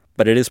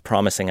 But it is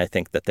promising, I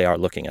think, that they are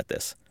looking at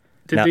this.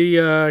 Did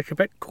the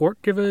Quebec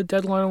court give a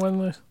deadline on when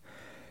this?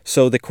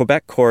 So the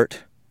Quebec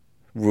court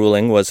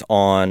ruling was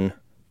on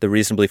the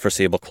reasonably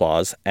foreseeable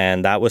clause,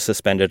 and that was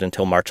suspended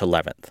until March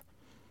 11th.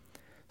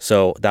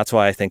 So that's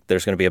why I think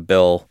there's going to be a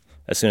bill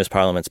as soon as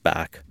Parliament's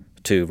back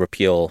to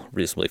repeal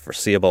reasonably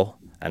foreseeable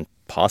and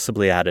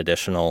possibly add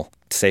additional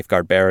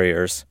safeguard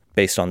barriers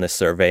based on this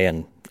survey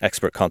and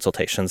expert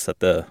consultations that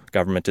the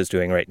government is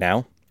doing right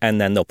now.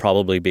 And then there'll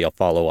probably be a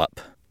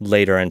follow-up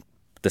later in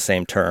the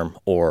same term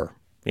or,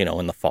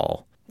 in the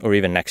fall or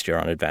even next year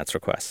on advance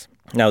requests.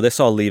 Now, this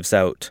all leaves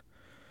out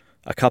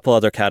a couple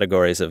other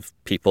categories of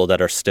people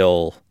that are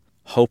still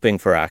hoping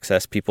for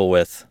access, people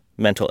with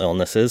mental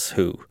illnesses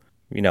who,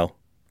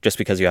 just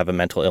because you have a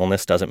mental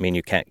illness doesn't mean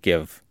you can't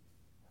give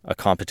a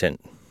competent,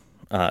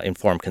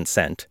 informed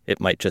consent. It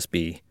might just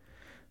be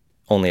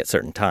only at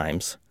certain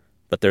times,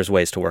 but there's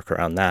ways to work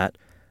around that.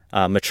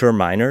 Mature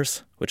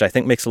minors, which I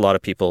think makes a lot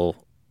of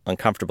people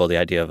uncomfortable, the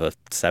idea of a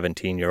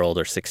 17-year-old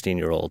or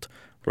 16-year-old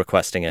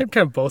requesting it.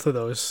 Kind of both of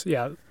those,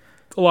 yeah.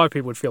 A lot of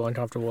people would feel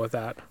uncomfortable with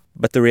that.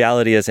 But the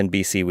reality is in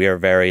BC, we are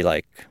very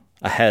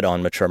ahead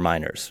on mature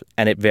minors,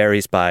 and it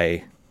varies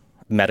by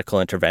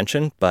medical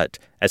intervention, but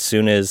as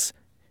soon as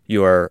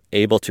you are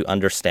able to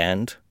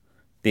understand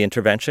the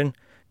intervention,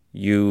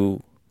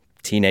 you,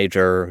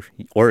 teenager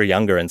or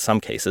younger in some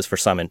cases, for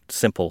some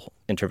simple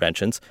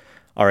interventions,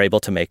 are able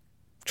to make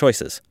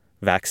choices.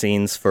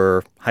 Vaccines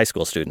for high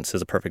school students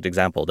is a perfect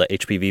example. The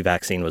HPV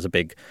vaccine was a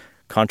big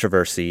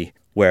controversy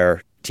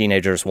where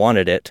teenagers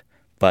wanted it,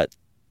 but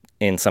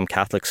in some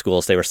Catholic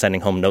schools, they were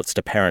sending home notes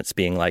to parents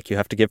being like, you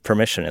have to give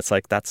permission. It's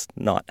like, that's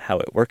not how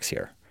it works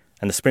here.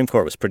 And the Supreme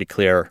Court was pretty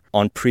clear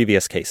on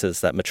previous cases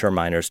that mature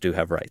minors do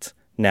have rights.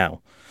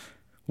 Now,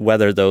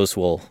 whether those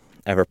will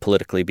ever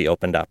politically be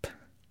opened up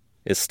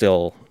is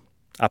still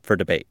up for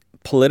debate.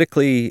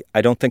 Politically,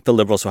 I don't think the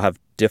Liberals will have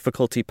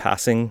difficulty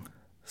passing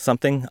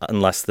something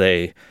unless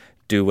they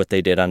do what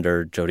they did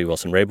under Jody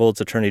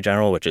Wilson-Raybould's Attorney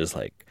General, which is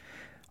like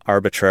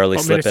arbitrarily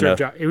slip in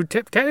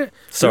a...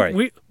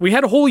 Sorry. We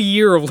had a whole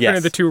year of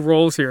learning the two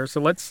roles here,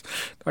 so let's...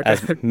 Okay.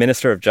 As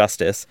Minister of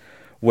Justice,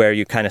 where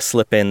you kind of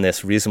slip in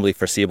this reasonably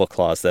foreseeable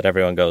clause that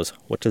everyone goes,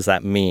 what does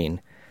that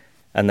mean?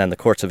 And then the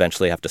courts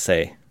eventually have to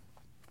say,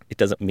 it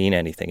doesn't mean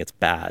anything, it's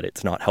bad,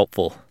 it's not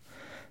helpful.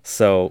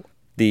 So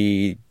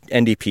the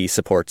NDP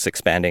supports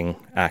expanding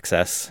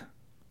access.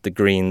 The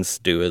Greens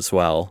do as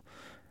well.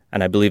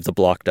 And I believe the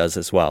Bloc does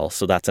as well.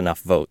 So that's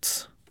enough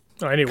votes.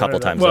 A couple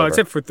times over.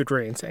 Except for the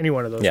Greens. Any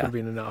one of those would have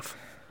been enough.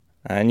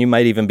 And you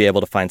might even be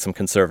able to find some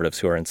Conservatives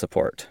who are in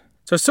support.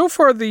 So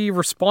far the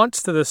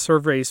response to the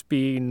survey's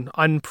been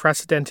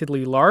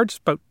unprecedentedly large.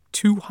 About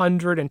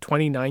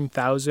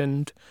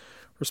 229,000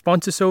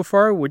 responses so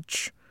far,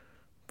 which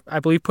I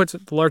believe puts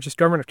it the largest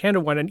government of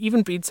Canada one, and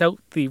even beats out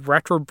the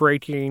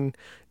record-breaking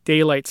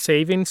daylight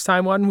savings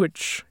time one,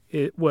 which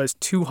it was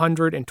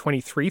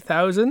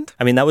 223,000.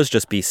 I mean, that was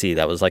just BC.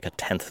 That was like a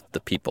tenth of the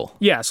people.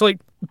 Yeah, so like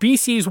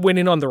BC's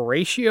winning on the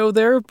ratio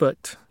there,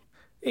 but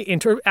in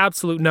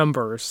absolute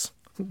numbers,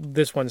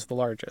 this one's the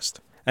largest.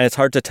 And it's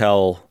hard to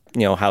tell,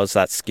 how's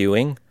that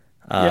skewing?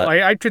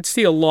 I could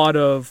see a lot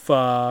of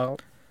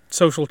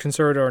social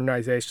conservative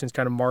organizations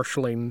kind of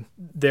marshalling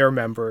their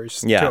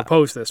members to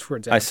oppose this, for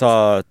example. I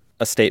saw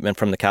a statement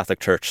from the Catholic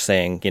Church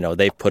saying,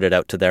 they've put it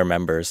out to their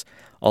members.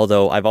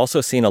 Although I've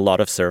also seen a lot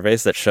of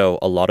surveys that show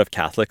a lot of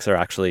Catholics are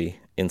actually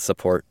in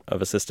support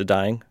of assisted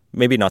dying.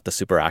 Maybe not the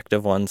super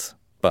active ones,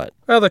 but...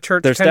 Well, the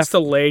church tends to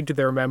lag to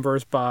their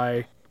members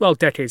by,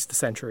 decades to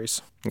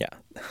centuries. Yeah.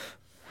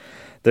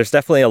 There's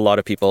definitely a lot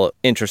of people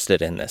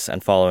interested in this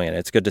and following it.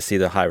 It's good to see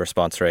the high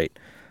response rate.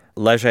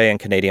 Leger and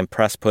Canadian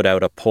Press put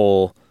out a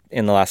poll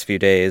in the last few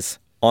days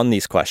on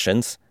these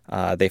questions.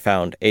 They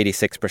found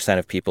 86%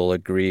 of people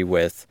agree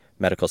with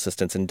medical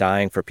assistance in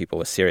dying for people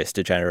with serious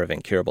degenerative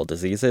incurable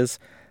diseases.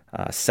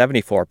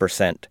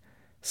 74%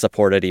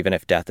 support it even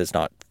if death is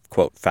not,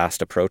 quote,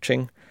 fast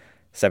approaching.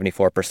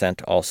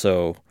 74%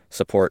 also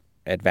support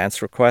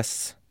advanced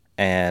requests,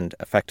 and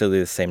effectively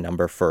the same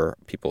number for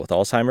people with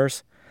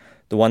Alzheimer's.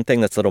 The one thing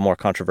that's a little more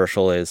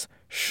controversial is,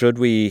 should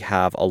we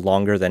have a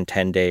longer than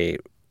 10-day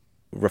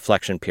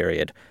reflection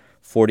period?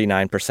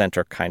 49%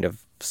 are kind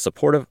of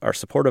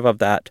supportive of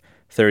that.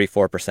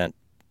 34%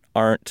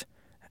 aren't.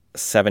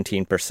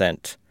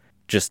 17%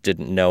 just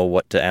didn't know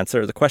what to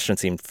answer. The question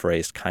seemed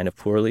phrased kind of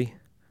poorly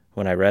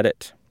when I read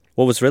it.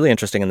 What was really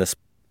interesting in this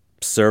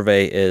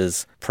survey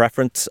is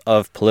preference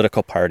of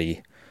political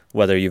party,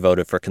 whether you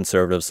voted for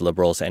Conservatives,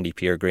 Liberals,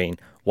 NDP, or Green,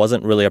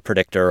 wasn't really a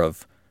predictor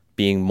of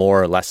being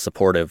more or less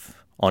supportive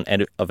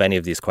of any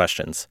of these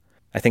questions.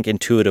 I think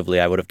intuitively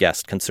I would have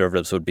guessed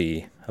Conservatives would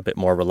be a bit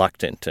more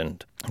reluctant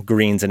and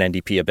Greens and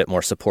NDP a bit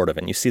more supportive.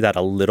 And you see that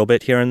a little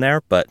bit here and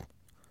there, but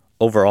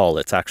overall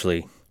it's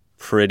actually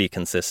pretty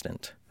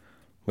consistent,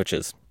 which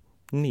is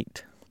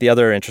neat. The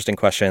other interesting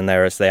question in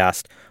there is they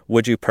asked,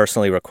 would you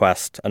personally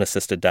request an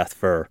assisted death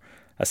for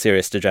a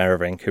serious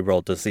degenerative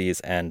incurable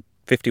disease? And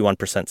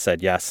 51%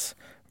 said yes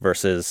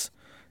versus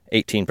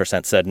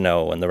 18% said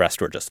no, and the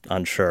rest were just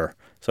unsure.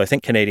 So I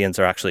think Canadians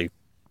are actually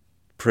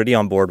pretty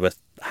on board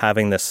with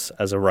having this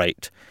as a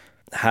right,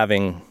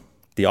 having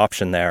the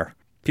option there.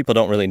 People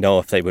don't really know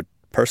if they would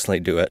personally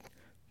do it,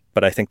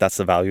 but I think that's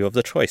the value of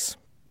the choice.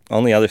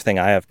 Only other thing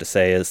I have to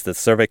say is the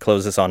survey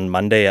closes on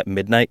Monday at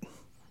midnight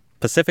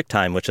Pacific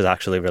time, which is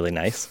actually really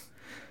nice.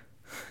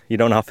 You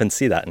don't often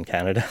see that in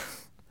Canada.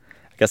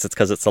 I guess it's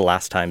because it's the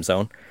last time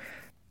zone.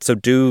 So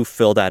do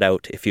fill that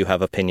out if you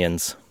have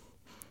opinions.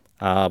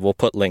 We'll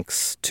put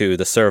links to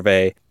the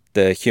survey,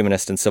 the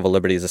Humanist and Civil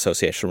Liberties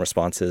Association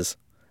responses.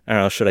 I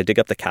don't know, should I dig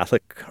up the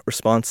Catholic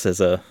response as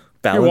a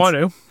balance? You want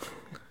to.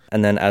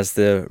 And then as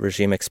the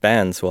regime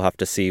expands, we'll have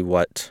to see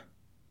what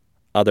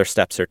other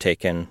steps are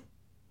taken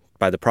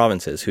by the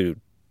provinces who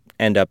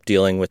end up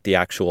dealing with the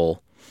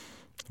actual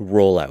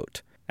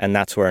rollout. And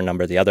that's where a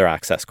number of the other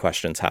access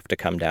questions have to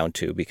come down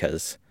to,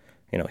 because,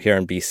 here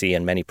in BC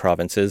and many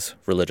provinces,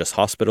 religious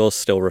hospitals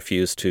still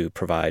refuse to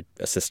provide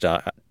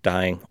assisted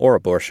dying or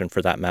abortion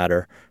for that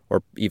matter,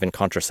 or even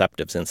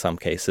contraceptives in some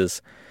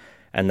cases.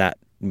 And that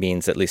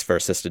means, at least for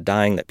assisted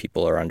dying, that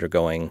people are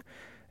undergoing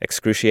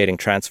excruciating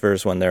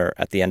transfers when they're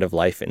at the end of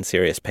life in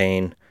serious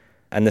pain.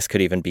 And this could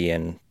even be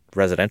in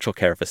residential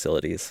care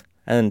facilities.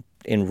 And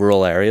in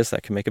rural areas,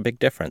 that can make a big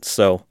difference.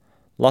 So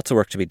lots of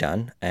work to be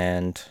done.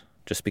 And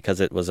just because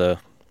it was a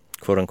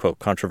quote-unquote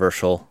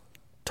controversial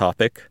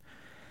topic,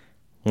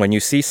 when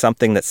you see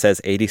something that says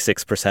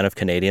 86% of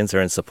Canadians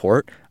are in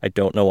support, I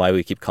don't know why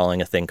we keep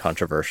calling a thing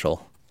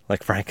controversial.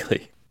 Like,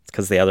 frankly, it's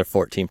because the other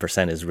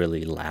 14% is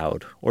really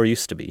loud, or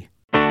used to be.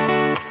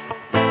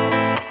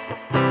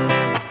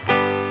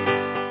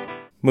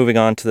 Moving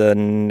on to the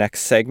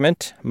next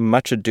segment,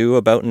 much ado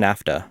about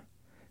NAFTA.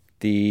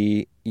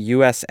 The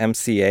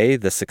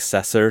USMCA, the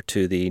successor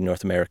to the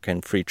North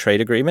American Free Trade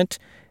Agreement,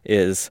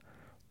 is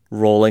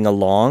rolling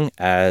along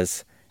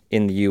as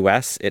in the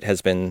US it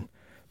has been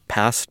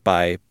passed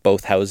by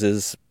both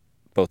houses,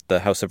 both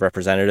the House of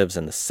Representatives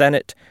and the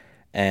Senate,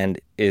 and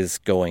is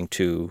going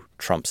to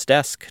Trump's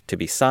desk to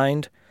be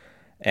signed.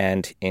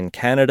 And in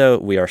Canada,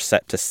 we are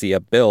set to see a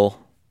bill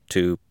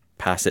to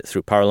pass it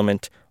through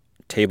Parliament,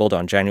 tabled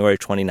on January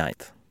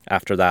 29th.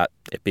 After that,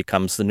 it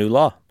becomes the new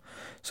law.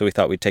 So we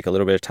thought we'd take a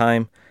little bit of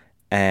time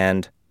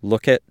and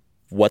look at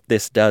what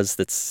this does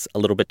that's a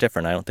little bit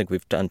different. I don't think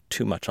we've done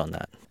too much on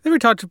that. I think we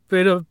talked a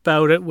bit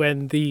about it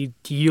when the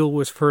deal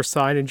was first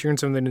signed in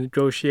terms of the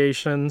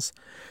negotiations.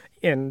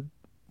 And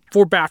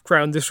for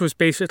background, this was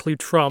basically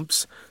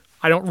Trump's,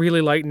 I don't really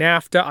like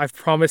NAFTA. I've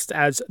promised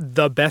as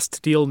the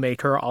best deal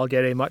maker, I'll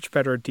get a much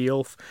better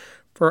deal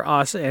for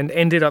us, and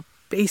ended up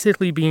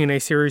basically being a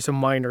series of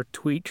minor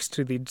tweaks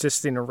to the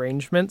existing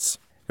arrangements.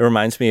 It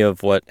reminds me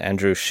of what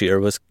Andrew Scheer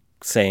was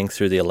saying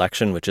through the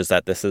election, which is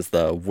that this is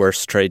the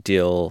worst trade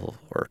deal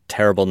or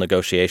terrible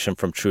negotiation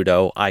from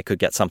Trudeau. I could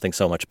get something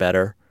so much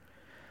better.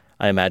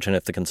 I imagine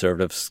if the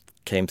Conservatives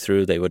came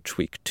through, they would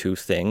tweak two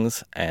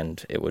things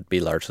and it would be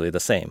largely the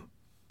same,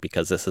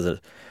 because this is a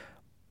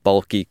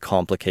bulky,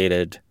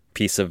 complicated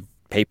piece of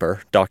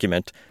paper,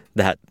 document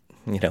that,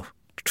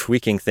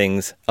 tweaking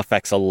things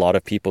affects a lot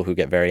of people who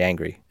get very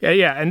angry.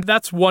 Yeah, and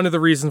that's one of the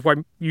reasons why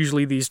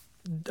usually these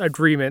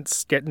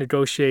agreements get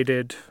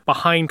negotiated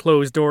behind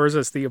closed doors,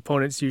 as the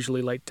opponents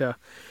usually like to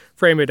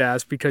frame it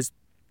as, because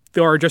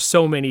there are just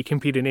so many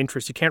competing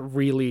interests. You can't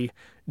really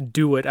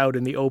do it out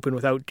in the open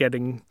without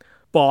getting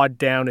bogged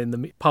down in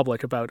the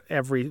public about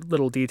every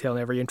little detail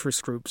and every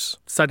interest group's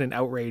sudden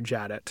outrage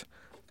at it.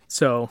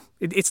 So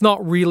it's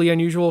not really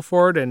unusual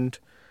for it, and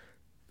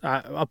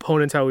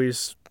opponents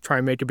always try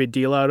and make a big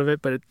deal out of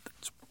it, but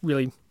it's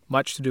really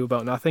much to do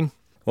about nothing.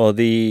 Well,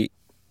 the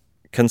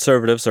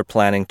Conservatives are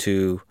planning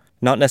to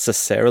not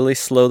necessarily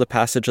slow the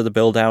passage of the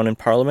bill down in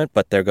Parliament,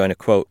 but they're going to,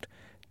 quote,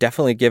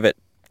 definitely give it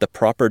the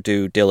proper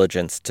due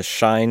diligence to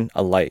shine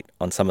a light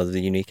on some of the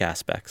unique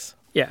aspects.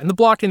 Yeah, and the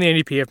Bloc and the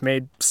NDP have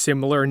made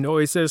similar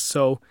noises,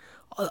 so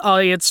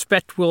I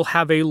expect we'll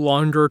have a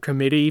longer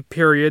committee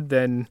period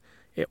than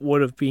it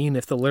would have been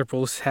if the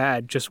Liberals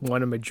had just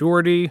won a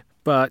majority.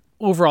 But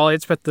overall, I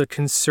expect the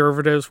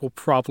Conservatives will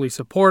probably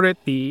support it.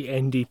 The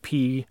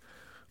NDP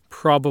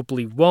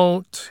probably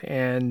won't,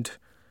 and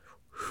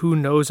who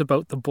knows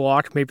about the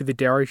Bloc? Maybe the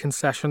dairy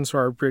concessions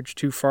are a bridge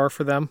too far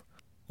for them.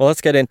 Well,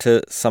 let's get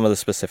into some of the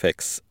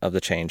specifics of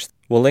the change.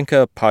 We'll link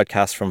a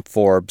podcast from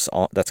Forbes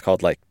that's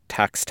called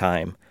Tax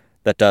Time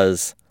that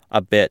does a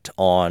bit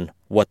on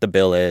what the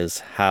bill is,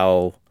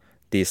 how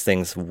these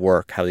things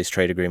work, how these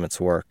trade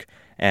agreements work,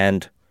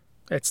 and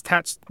it's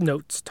Tax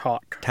Notes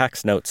Talk.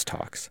 Tax Notes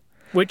Talks.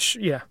 Which,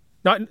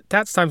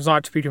 Tax Time's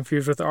not to be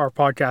confused with our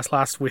podcast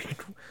last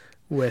week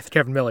with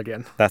Kevin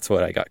Milligan. That's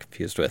what I got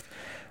confused with.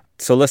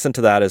 So listen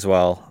to that as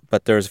well.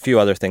 But there's a few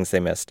other things they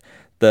missed.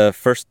 The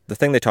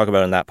thing they talk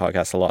about in that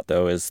podcast a lot,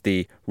 though, is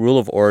the rule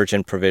of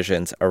origin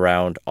provisions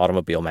around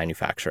automobile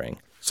manufacturing.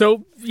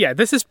 So,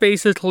 this is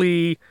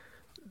basically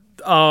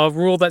a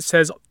rule that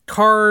says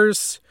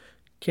cars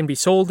can be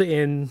sold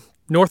in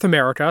North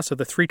America, so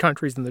the three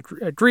countries in the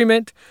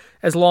agreement,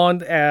 as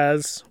long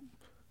as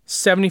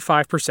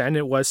 75%,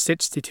 it was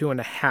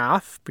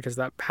 62.5%, because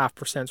that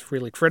 0.5% is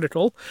really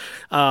critical,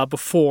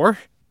 before.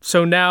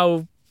 So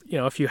now,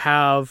 if you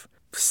have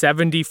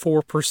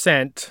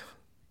 74%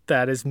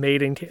 that is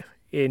made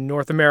in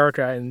North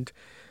America, and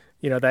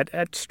that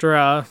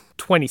extra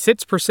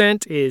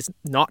 26% is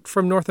not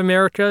from North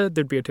America,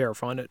 there'd be a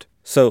tariff on it.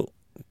 So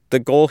the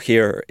goal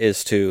here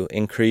is to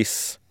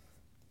increase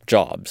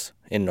jobs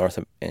in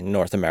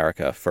North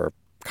America for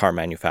car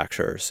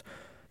manufacturers.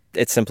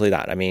 It's simply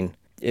that. I mean,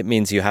 it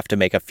means you have to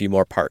make a few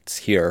more parts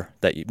here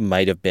that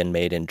might have been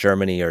made in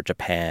Germany or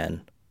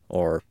Japan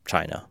or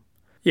China.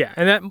 Yeah,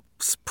 and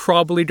that's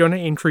probably going to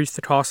increase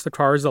the cost of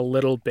cars a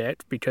little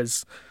bit,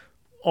 because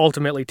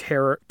ultimately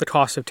the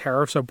cost of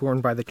tariffs are borne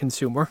by the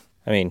consumer.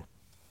 I mean,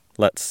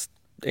 let's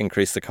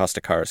increase the cost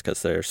of cars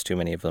because there's too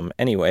many of them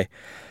anyway.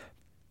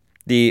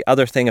 The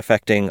other thing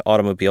affecting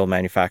automobile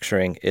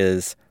manufacturing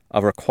is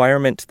a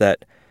requirement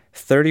that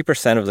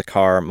 30% of the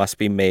car must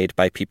be made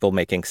by people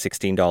making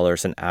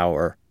 $16 an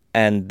hour.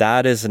 And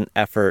that is an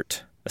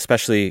effort,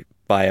 especially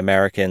by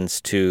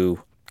Americans,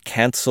 to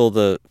cancel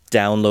the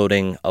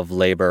downloading of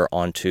labor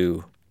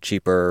onto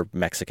cheaper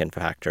Mexican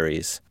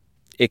factories.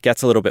 It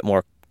gets a little bit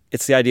more,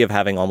 it's the idea of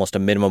having almost a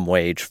minimum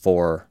wage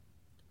for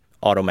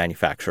auto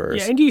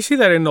manufacturers. Yeah, and you see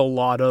that in a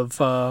lot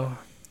of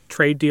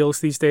trade deals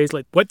these days,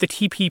 like what the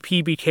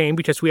TPP became,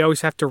 because we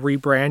always have to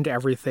rebrand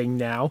everything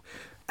now,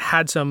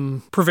 had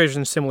some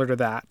provisions similar to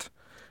that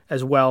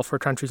as well for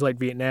countries like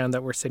Vietnam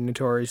that were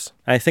signatories.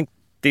 I think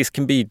these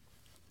can be,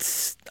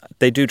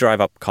 they do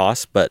drive up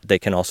costs, but they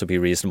can also be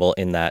reasonable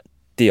in that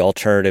the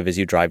alternative is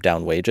you drive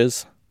down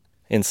wages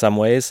in some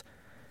ways.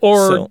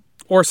 Or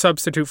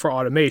substitute for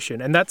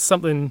automation. And that's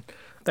something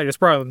that I just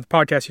brought up in the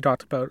podcast you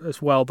talked about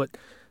as well, but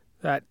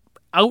that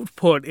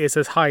output is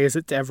as high as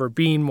it's ever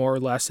been, more or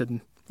less,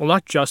 in, well,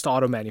 not just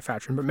auto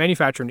manufacturing, but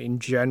manufacturing in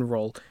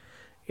general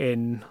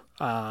in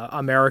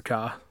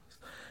America.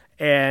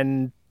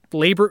 And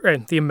labor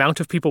and the amount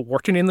of people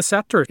working in the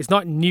sector is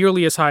not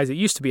nearly as high as it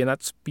used to be, and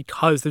that's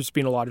because there's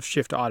been a lot of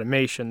shift to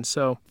automation.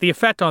 So the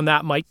effect on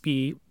that might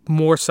be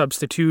more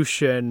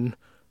substitution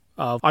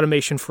of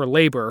automation for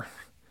labor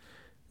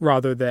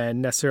rather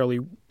than necessarily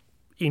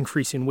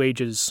increasing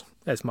wages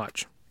as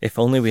much. If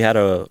only we had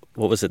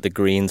the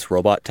Greens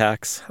robot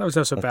tax. That was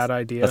also a bad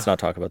idea. Let's not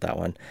talk about that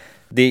one.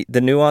 The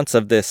nuance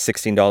of this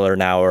 $16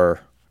 an hour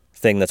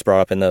thing that's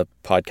brought up in the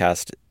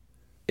podcast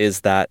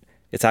is that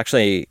it's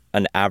actually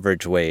an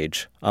average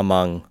wage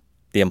among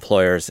the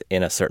employers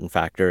in a certain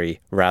factory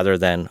rather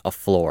than a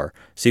floor.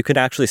 So you could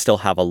actually still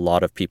have a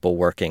lot of people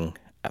working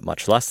at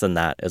much less than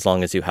that as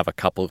long as you have a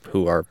couple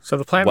who are So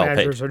the plant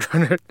managers are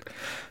trying to...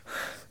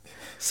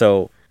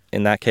 So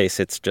in that case,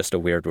 it's just a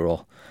weird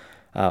rule.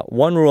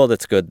 One rule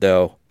that's good,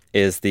 though,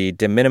 is the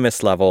de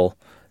minimis level,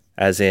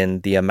 as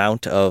in the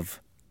amount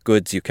of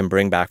goods you can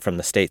bring back from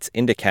the States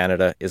into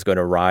Canada is going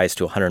to rise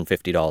to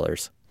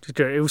 $150.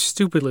 It was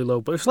stupidly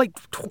low, but it was like,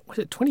 was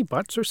it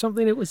 $20 or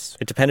something?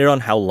 It depended on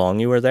how long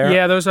you were there.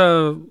 Yeah, there's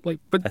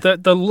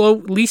but the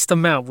least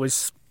amount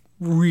was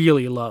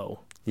really low.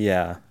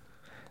 Yeah.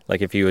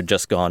 Like if you had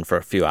just gone for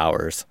a few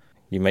hours,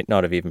 you might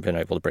not have even been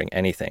able to bring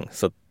anything.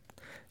 So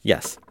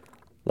yes,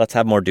 let's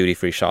have more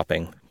duty-free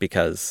shopping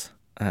because,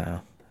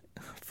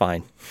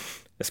 fine.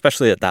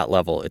 Especially at that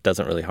level, it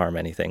doesn't really harm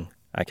anything,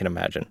 I can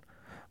imagine.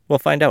 We'll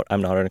find out.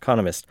 I'm not an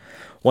economist.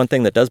 One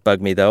thing that does bug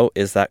me, though,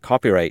 is that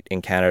copyright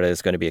in Canada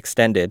is going to be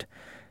extended.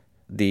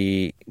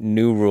 The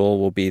new rule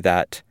will be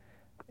that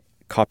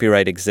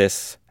copyright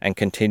exists and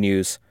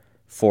continues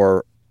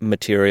for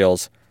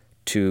materials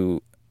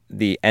to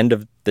the end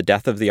of the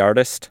death of the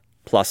artist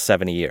plus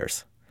 70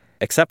 years.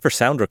 Except for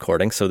sound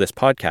recording, so this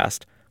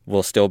podcast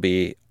will still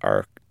be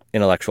our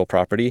intellectual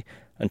property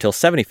until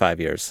 75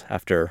 years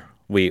after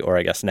we, or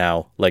I guess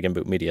now, Leg and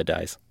Boot Media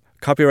dies.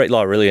 Copyright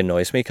law really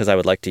annoys me because I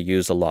would like to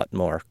use a lot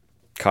more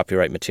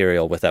copyright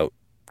material without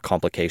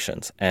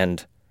complications.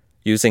 And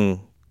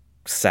using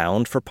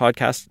sound for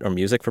podcasts or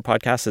music for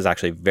podcasts is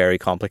actually very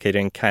complicated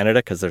in Canada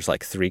because there's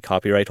like 3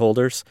 copyright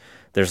holders.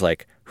 There's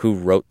like who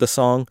wrote the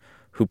song,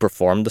 who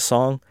performed the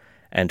song,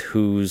 and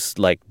whose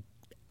like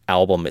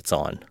album it's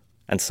on.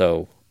 And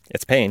so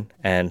it's pain,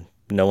 and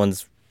no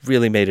one's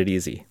really made it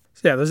easy.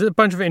 Yeah, there's a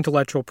bunch of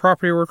intellectual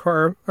property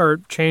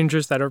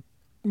changes that are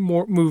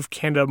move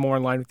Canada more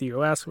in line with the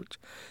US, which,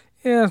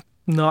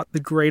 not the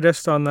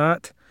greatest on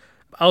that.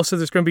 Also,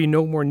 there's going to be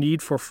no more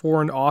need for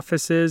foreign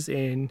offices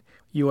in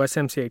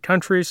USMCA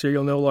countries, so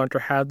you'll no longer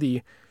have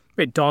the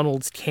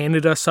McDonald's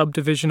Canada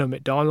subdivision of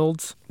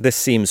McDonald's. This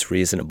seems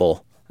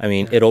reasonable. I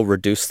mean, it'll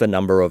reduce the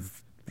number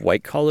of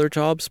white-collar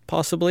jobs,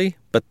 possibly,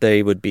 but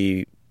they're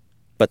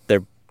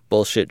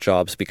bullshit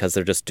jobs because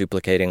they're just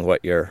duplicating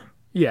what your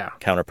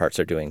counterparts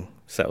are doing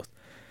south.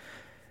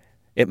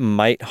 It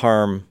might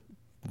harm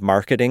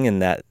marketing in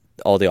that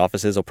all the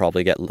offices will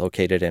probably get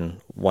located in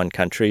one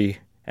country,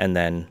 and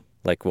then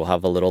we'll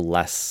have a little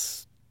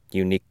less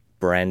unique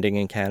branding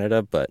in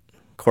Canada, but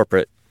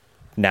corporate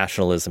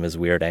nationalism is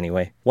weird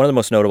anyway. One of the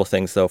most notable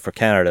things, though, for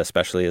Canada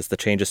especially, is the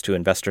changes to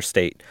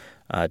investor-state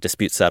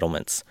dispute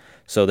settlements.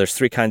 So there's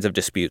 3 kinds of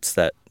disputes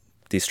that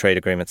these trade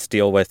agreements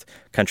deal with.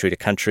 Country to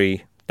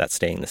country, that's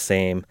staying the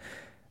same.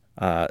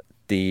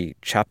 The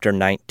Chapter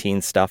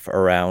 19 stuff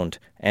around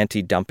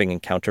anti-dumping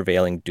and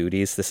countervailing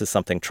duties, this is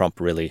something Trump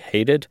really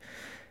hated,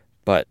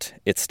 but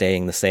it's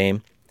staying the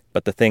same.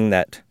 But the thing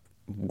that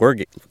we're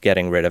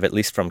getting rid of, at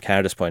least from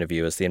Canada's point of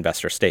view, is the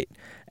investor state.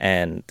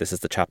 And this is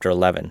the Chapter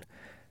 11.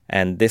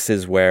 And this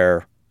is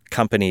where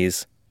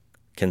companies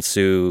can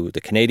sue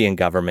the Canadian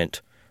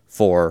government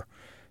for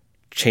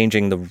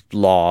changing the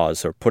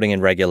laws or putting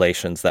in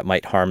regulations that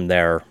might harm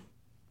their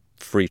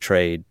free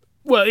trade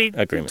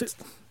agreements.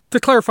 To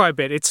clarify a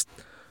bit, it's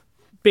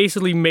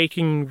basically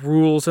making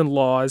rules and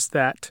laws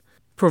that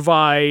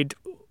provide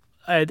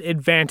an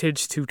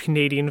advantage to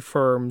Canadian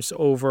firms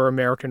over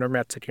American or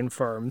Mexican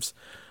firms.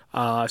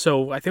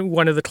 So I think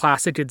one of the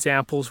classic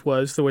examples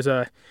was there was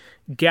a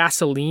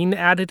gasoline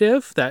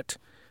additive that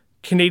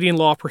Canadian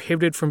law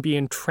prohibited from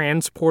being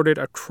transported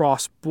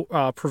across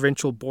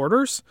provincial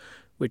borders,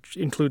 which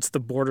includes the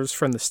borders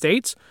from the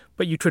States,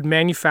 but you could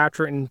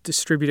manufacture and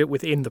distribute it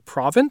within the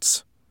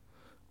province.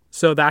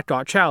 So that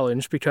got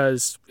challenged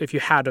because if you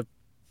had a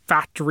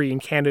factory in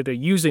Canada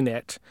using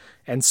it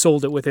and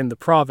sold it within the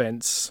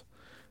province,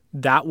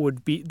 that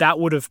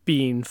would have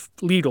been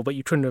legal, but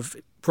you couldn't have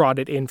brought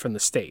it in from the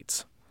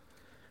States.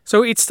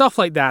 So it's stuff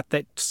like that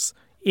that's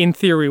in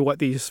theory, what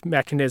these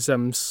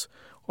mechanisms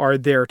are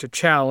there to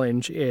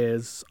challenge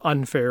is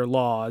unfair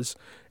laws.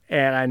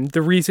 And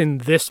the reason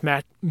this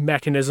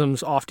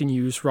mechanism's often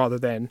used rather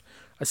than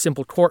a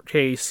simple court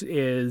case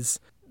is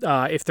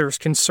if there's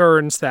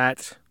concerns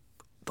that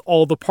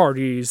all the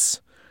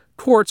parties'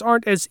 courts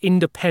aren't as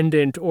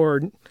independent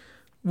or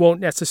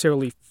won't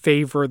necessarily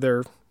favor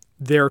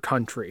their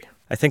country.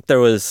 I think there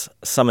was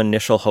some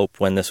initial hope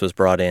when this was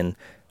brought in,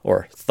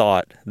 or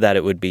thought that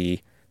it would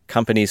be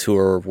companies who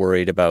were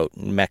worried about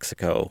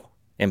Mexico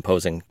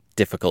imposing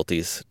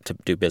difficulties to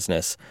do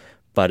business.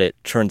 But it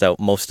turns out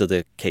most of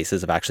the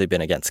cases have actually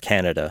been against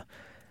Canada.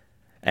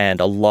 And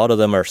a lot of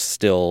them are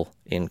still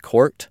in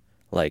court.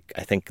 Like,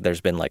 I think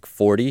there's been like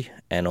 40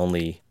 and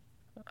only,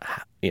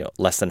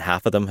 less than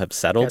half of them have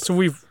settled. Yeah, so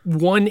we've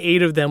won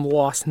 8 of them,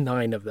 lost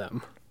 9 of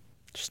them.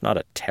 It's not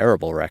a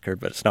terrible record,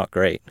 but it's not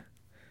great.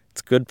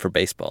 It's good for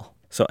baseball.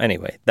 So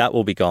anyway, that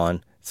will be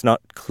gone. It's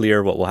not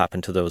clear what will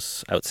happen to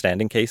those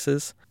outstanding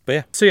cases. But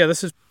yeah. So yeah,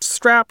 this is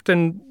strapped,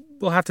 and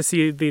we'll have to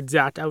see the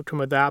exact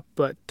outcome of that,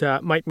 but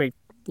might make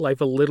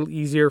life a little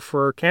easier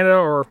for Canada,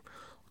 or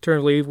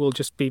alternatively, we'll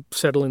just be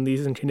settling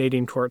these in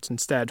Canadian courts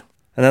instead.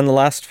 And then the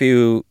last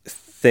few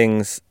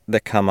things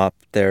that come up,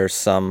 there's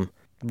some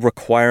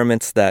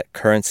requirements that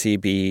currency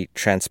be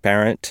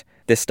transparent.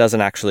 This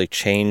doesn't actually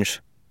change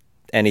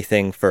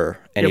anything for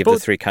any of the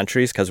 3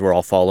 countries because we're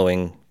all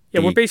following.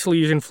 Yeah, we're basically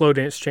using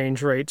floating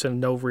exchange rates and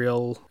no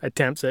real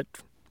attempts at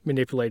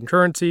manipulating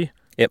currency.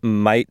 It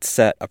might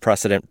set a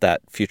precedent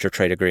that future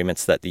trade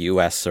agreements that the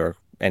U.S. or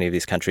any of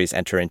these countries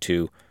enter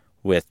into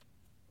with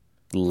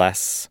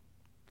less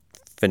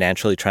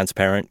financially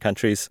transparent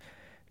countries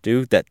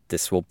do, that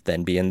this will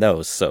then be in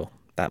those. So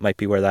that might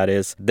be where that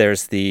is.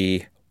 There's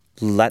the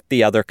let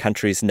the other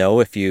countries know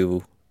if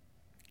you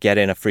get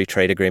in a free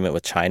trade agreement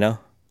with China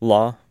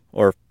law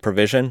or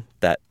provision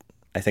that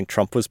I think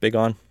Trump was big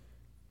on.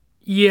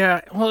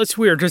 Yeah, well, it's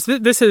weird because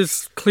this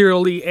is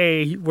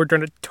clearly we're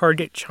going to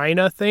target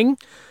China thing,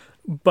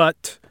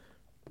 but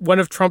one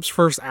of Trump's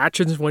first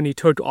actions when he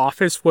took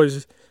office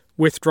was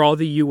withdraw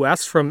the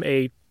U.S. from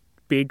a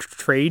big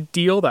trade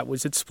deal that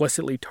was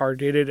explicitly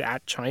targeted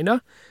at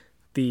China,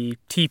 the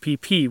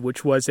TPP,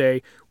 which was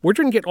we're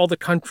going to get all the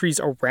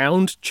countries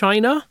around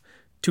China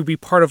to be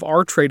part of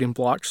our trading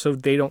bloc so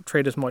they don't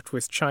trade as much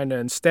with China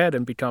instead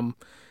and become,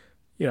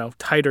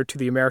 tighter to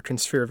the American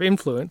sphere of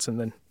influence. And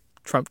then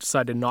Trump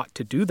decided not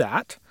to do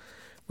that,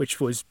 which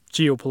was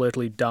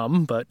geopolitically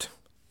dumb, but,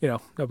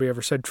 nobody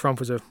ever said Trump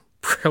was a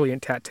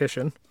brilliant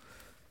tactician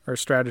or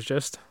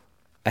strategist.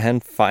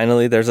 And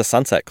finally, there's a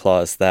sunset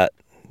clause that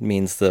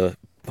means the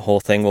whole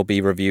thing will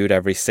be reviewed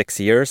every 6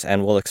 years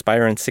and will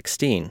expire in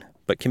 16,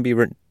 but can be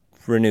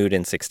renewed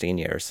in 16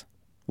 years,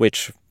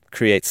 which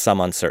creates some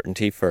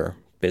uncertainty for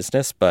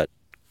business, but,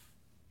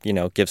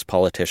 gives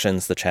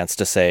politicians the chance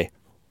to say,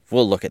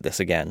 we'll look at this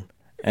again.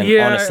 And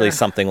honestly,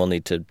 something will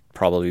need to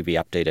probably be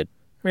updated.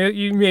 I mean,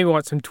 you may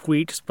want some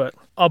tweaks, but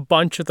a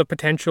bunch of the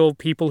potential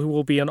people who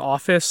will be in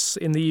office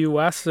in the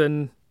U.S.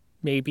 in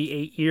maybe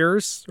 8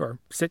 years, or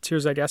 6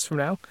 years, I guess, from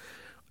now,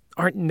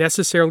 aren't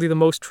necessarily the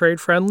most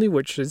trade-friendly,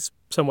 which is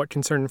somewhat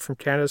concerning from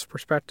Canada's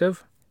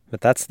perspective.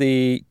 But that's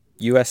the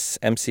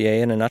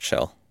USMCA in a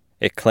nutshell.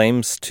 It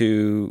claims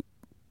to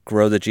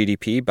grow the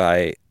GDP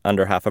by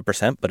under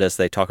 0.5%, but as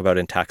they talk about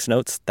in tax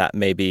notes, that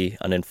may be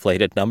an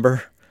inflated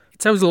number.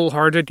 It sounds a little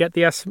hard to get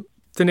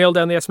to nail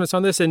down the estimates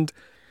on this, and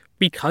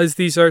because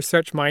these are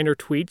such minor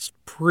tweaks,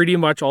 pretty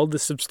much all the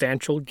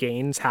substantial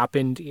gains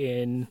happened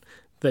in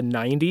the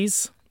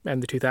 90s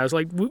and the 2000s.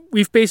 Like,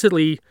 we've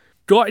basically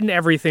gotten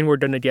everything we're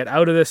going to get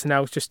out of this, and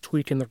now it's just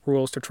tweaking the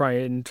rules to try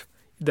and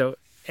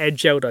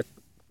edge out a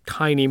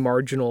tiny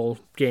marginal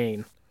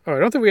gain. Oh, I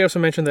don't think we also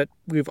mentioned that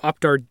we've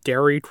upped our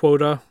dairy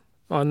quota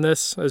on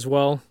this as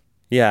well.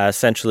 Yeah,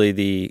 essentially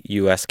the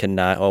U.S. can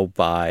now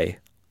buy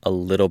a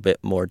little bit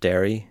more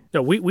dairy.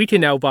 No, we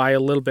can now buy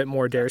a little bit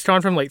more dairy. It's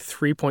gone from like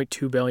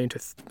 3.2 billion to,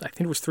 I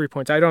think it was 3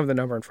 points. I don't have the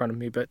number in front of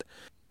me, but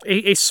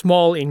a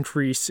small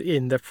increase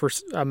in the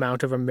first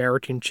amount of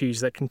American cheese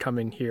that can come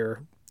in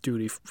here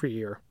duty-free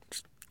here.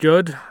 It's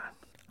good.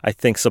 I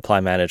think supply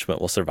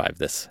management will survive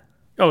this.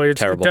 Oh, it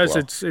terrible does.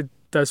 blow. It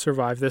does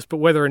survive this, but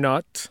whether or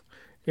not,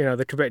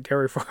 the Quebec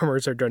dairy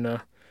farmers are going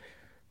to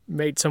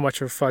make so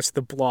much of a fuss,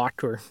 the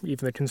Bloc or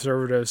even the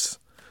Conservatives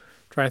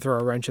trying to throw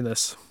a wrench in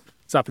this,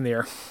 it's up in the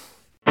air.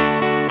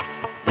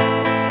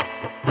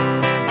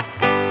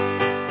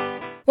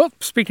 Well,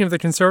 speaking of the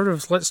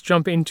Conservatives, let's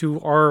jump into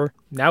our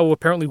now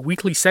apparently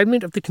weekly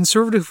segment of the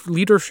Conservative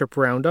Leadership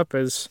Roundup,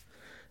 as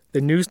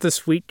the news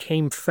this week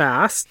came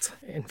fast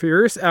and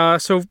furious.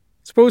 So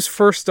suppose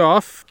first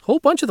off, a whole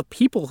bunch of the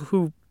people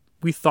who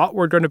we thought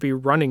were going to be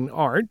running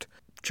aren't.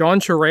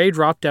 John Charest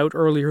dropped out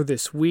earlier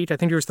this week. I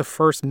think he was the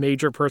first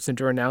major person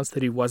to announce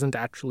that he wasn't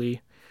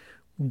actually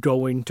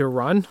going to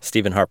run.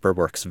 Stephen Harper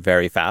works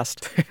very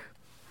fast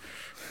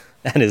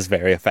and is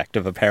very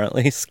effective,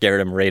 apparently.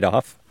 Scared him right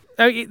off.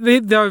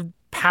 The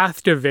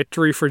path to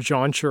victory for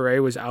John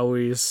Charest was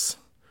always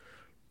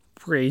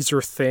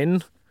razor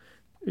thin.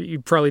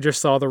 You probably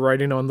just saw the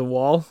writing on the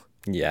wall.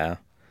 Yeah.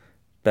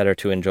 Better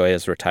to enjoy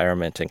his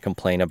retirement and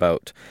complain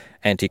about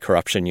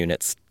anti-corruption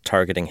units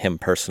targeting him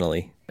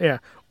personally. Yeah.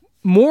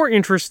 More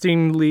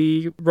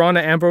interestingly,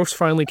 Ronna Ambrose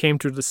finally came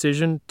to a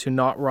decision to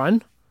not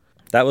run.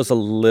 That was a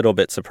little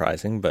bit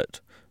surprising, but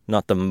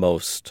not the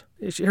most.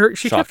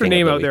 She kept her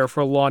name out there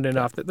for long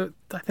enough that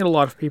I think a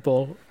lot of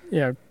people,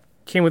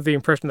 came with the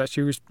impression that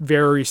she was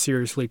very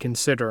seriously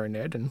considering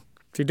it, and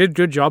she did a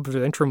good job as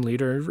an interim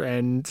leader,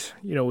 and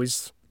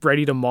was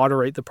ready to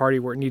moderate the party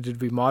where it needed to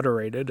be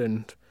moderated,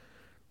 and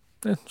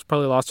it's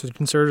probably lost to the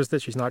Conservatives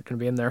that she's not going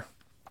to be in there.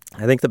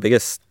 I think the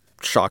biggest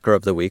shocker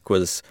of the week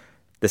was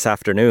this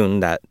afternoon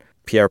that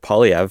Pierre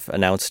Poilievre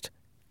announced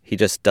he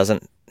just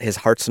doesn't, his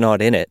heart's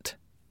not in it,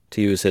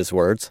 to use his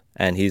words,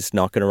 and he's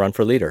not going to run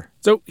for leader.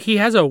 So he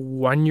has a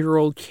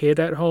 1-year-old kid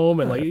at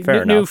home and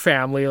new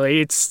family.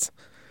 It's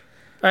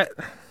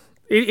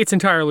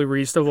entirely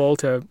reasonable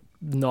to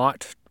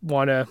not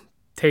want to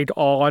take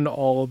on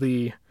all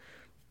the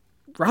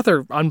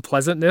rather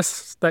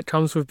unpleasantness that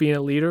comes with being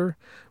a leader,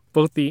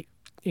 both the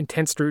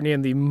intense scrutiny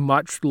and the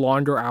much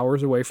longer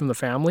hours away from the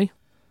family.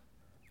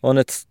 Well, and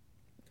it's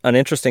an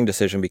interesting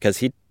decision because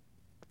he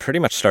pretty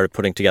much started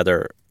putting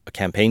together a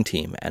campaign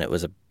team, and it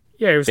was a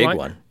big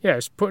one. Yeah, it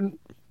was putting...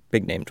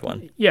 Big named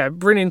one. Yeah,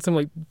 bringing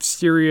some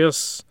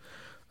serious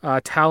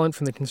talent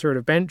from the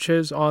Conservative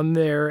benches on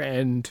there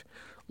and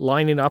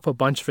lining up a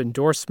bunch of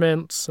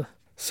endorsements.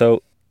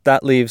 So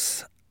that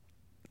leaves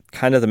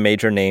kind of the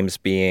major names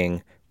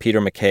being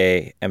Peter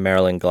MacKay and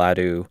Marilyn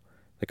Gladu,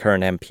 the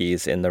current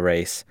MPs in the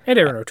race. And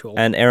Aaron O'Toole.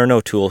 And Aaron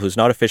O'Toole, who's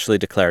not officially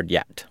declared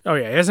yet. Oh,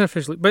 yeah, he hasn't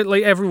officially. But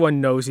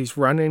everyone knows he's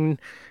running.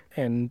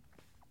 And,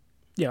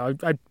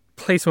 I'd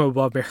place him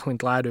above Marilyn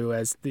Gladu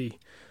as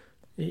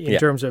in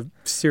terms of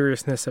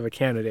seriousness of a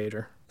candidate.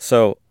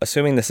 So,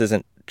 assuming this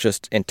isn't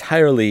just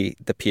entirely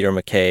the Peter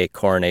MacKay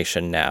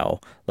coronation now,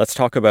 let's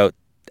talk about,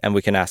 and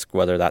we can ask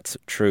whether that's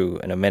true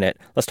in a minute,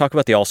 let's talk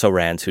about the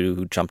also-rans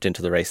who jumped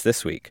into the race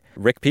this week.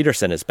 Rick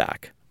Peterson is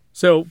back.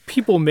 So,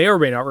 people may or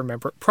may not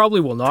remember, probably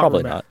will not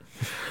remember.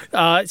 Probably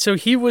not. So,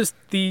 he was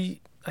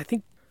he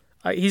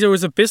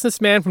was a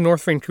businessman from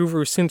North Vancouver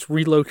who since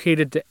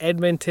relocated to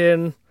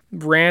Edmonton,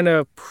 ran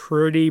a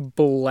pretty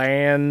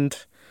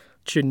bland,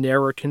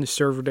 generic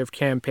Conservative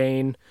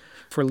campaign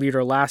for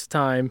leader last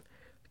time.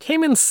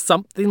 Came in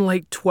something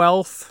like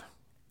 12th.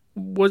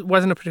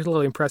 Wasn't a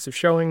particularly impressive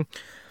showing.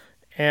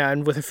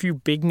 And with a few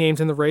big names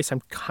in the race,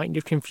 I'm kind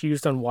of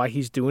confused on why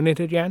he's doing it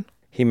again.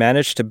 He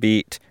managed to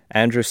beat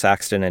Andrew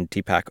Saxton and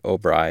Deepak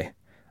O'Brien,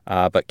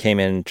 but came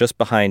in just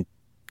behind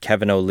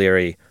Kevin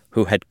O'Leary,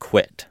 who had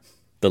quit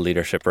the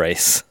leadership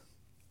race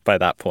by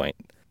that point.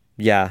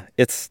 Yeah,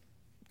 it's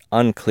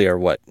unclear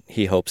what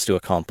he hopes to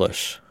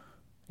accomplish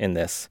in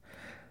this.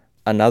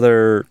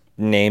 Another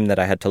name that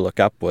I had to look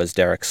up was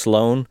Derek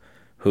Sloan,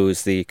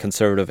 who's the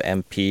Conservative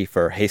MP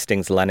for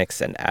Hastings, Lennox,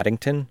 and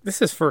Addington.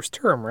 This is first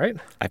term, right?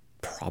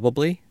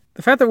 Probably.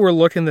 The fact that we're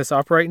looking this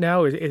up right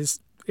now is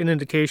an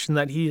indication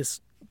that he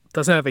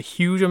doesn't have a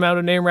huge amount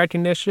of name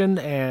recognition,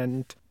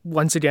 and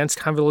once again, it's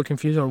kind of a little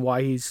confusing on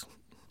why he's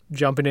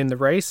jumping in the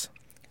race.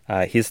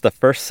 He's the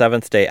first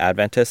Seventh-day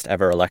Adventist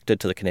ever elected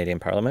to the Canadian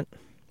Parliament.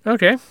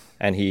 Okay.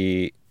 And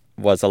he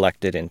was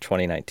elected in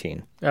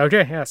 2019.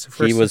 Okay, yeah.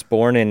 So he was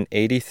born in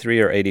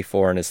 83 or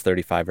 84 and is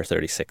 35 or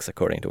 36,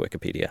 according to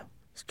Wikipedia.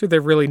 So they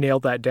really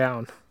nailed that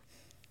down.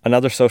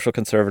 Another social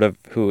conservative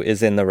who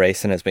is in the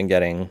race and has been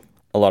getting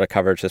a lot of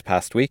coverage this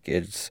past week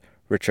is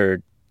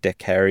Richard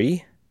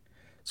Decarey.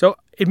 So,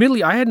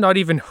 admittedly, I had not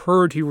even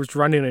heard he was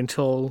running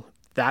until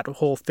that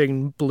whole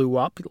thing blew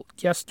up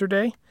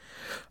yesterday.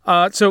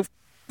 So,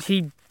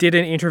 he did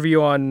an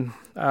interview on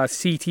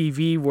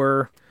CTV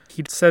where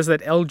he says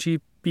that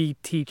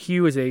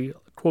LGBTQ is a,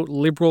 quote,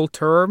 liberal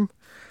term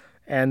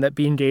and that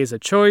being gay is a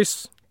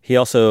choice. He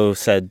also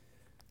said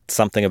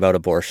something about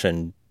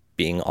abortion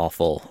being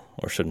awful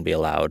or shouldn't be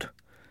allowed.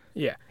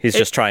 Yeah. He's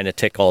just trying to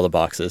tick all the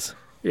boxes.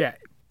 Yeah.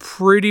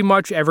 Pretty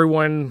much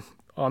everyone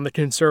on the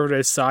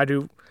Conservative side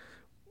who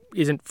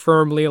isn't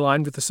firmly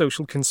aligned with the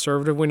social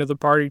conservative wing of the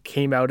party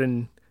came out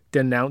and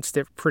denounced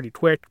it pretty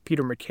quick.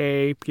 Peter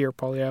MacKay, Pierre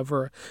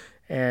Poilievre,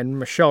 and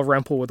Michelle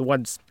Rempel were the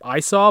ones I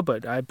saw,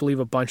 but I believe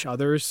a bunch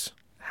others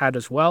had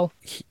as well.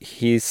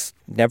 He's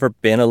never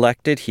been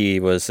elected.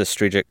 He's a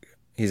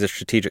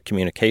strategic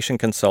communication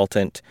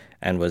consultant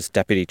and was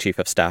deputy chief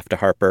of staff to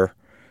Harper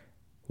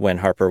when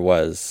Harper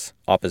was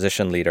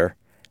opposition leader.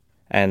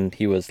 And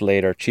he was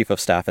later chief of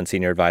staff and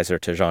senior advisor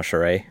to Jean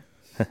Charest,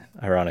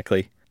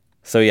 ironically.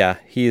 So yeah,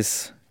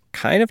 he's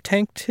kind of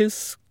tanked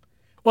his...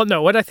 Well,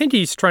 no, what I think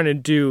he's trying to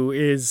do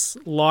is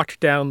lock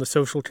down the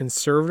social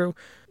conservative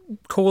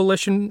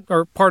coalition,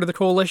 or part of the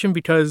coalition,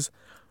 because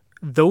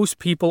those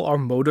people are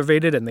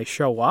motivated and they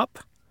show up.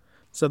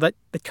 So that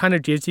kind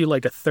of gives you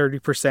like a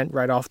 30%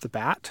 right off the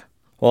bat.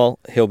 Well,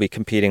 he'll be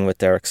competing with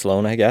Derek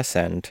Sloan, I guess,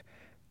 and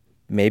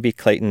maybe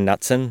Clayton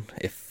Knutson,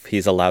 if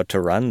he's allowed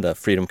to run, the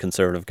Freedom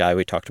Conservative guy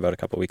we talked about a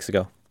couple weeks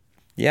ago.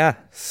 Yeah,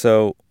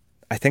 so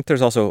I think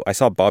there's also... I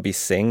saw Bobby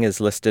Singh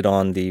is listed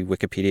on the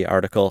Wikipedia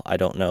article. I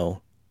don't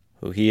know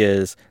who he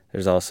is.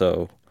 There's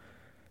also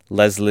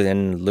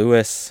Leslyn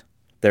Lewis,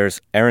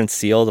 There's Aaron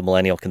Seal, the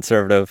millennial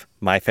conservative,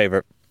 my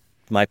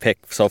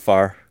pick so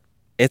far.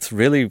 It's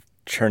really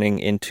turning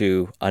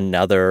into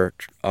a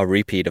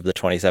repeat of the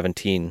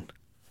 2017 election.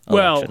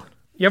 Well,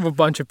 you have a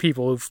bunch of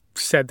people who've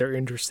said they're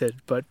interested,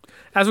 but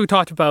as we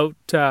talked about,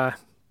 I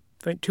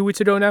think 2 weeks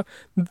ago now,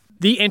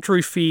 the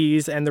entry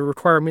fees and the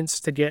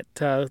requirements to get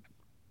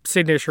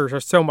signatures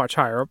are so much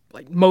higher.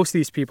 Like, most of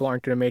these people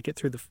aren't going to make it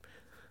through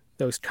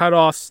those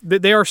cutoffs.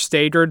 They are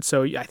staggered,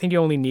 so I think you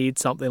only need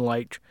something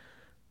like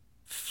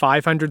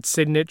 500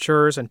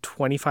 signatures and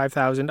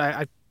 25,000.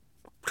 I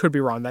could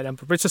be wrong on that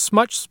number, but it's a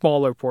much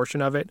smaller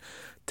portion of it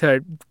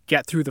to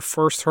get through the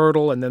first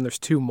hurdle, and then there's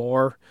 2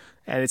 more.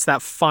 And it's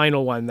that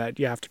final one that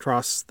you have to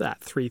cross that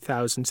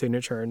 3,000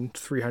 signature and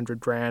 300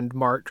 grand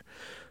mark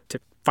to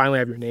finally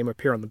have your name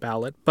appear on the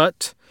ballot.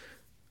 But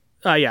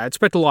I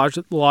expect a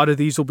lot of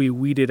these will be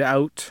weeded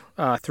out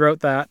throughout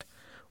that.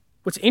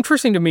 What's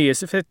interesting to me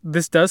is if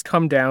this does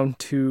come down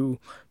to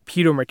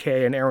Peter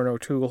MacKay and Aaron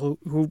O'Toole,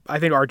 who I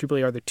think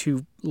arguably are the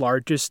 2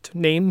 largest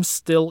names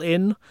still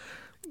in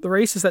the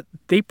race, is that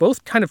they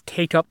both kind of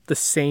take up the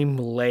same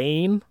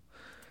lane,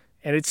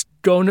 and it's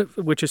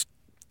which is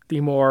the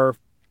more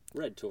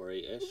Red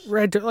Tory-ish.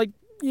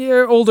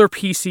 Older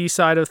PC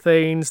side of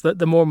things,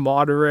 the more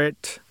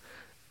moderate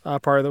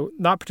part of the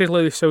not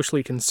particularly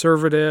socially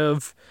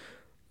conservative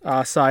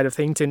side of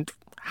things. And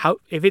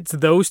if it's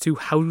those two,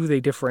 how do they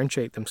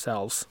differentiate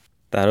themselves?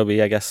 That'll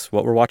be, I guess,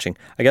 what we're watching.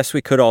 I guess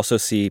we could also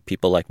see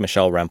people like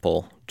Michelle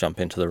Rempel jump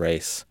into the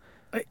race.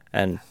 She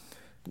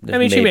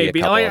may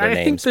be. I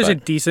think there's a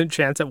decent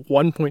chance at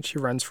one point she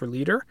runs for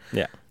leader.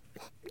 Yeah.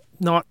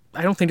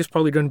 I don't think it's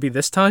probably going to be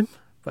this time,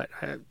 but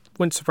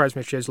wouldn't surprise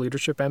me if she has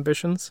leadership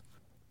ambitions.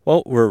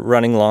 Well, we're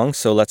running long,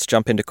 so let's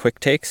jump into quick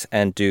takes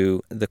and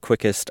do the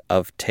quickest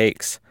of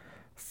takes.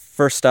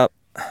 First up,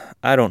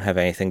 I don't have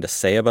anything to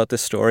say about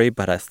this story,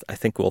 but I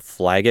think we'll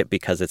flag it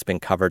because it's been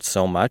covered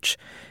so much,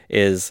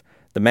 is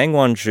the Meng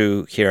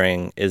Wanzhou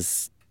hearing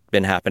has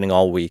been happening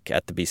all week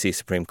at the BC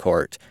Supreme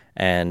Court,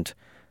 and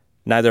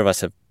neither of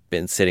us have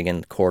been sitting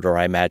in court or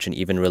I imagine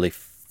even really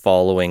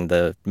following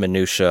the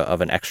minutiae of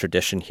an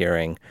extradition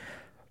hearing.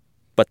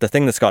 But the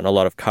thing that's gotten a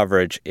lot of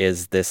coverage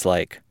is this,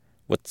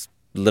 what's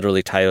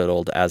literally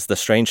titled as The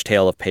Strange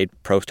Tale of Paid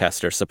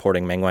Protesters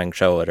Supporting Meng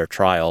Wanzhou at Her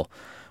Trial,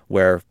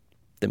 where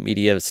the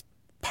media is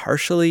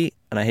partially,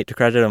 and I hate to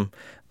credit them,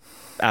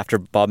 after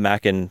Bob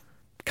Mackin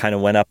kind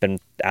of went up and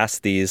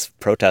asked these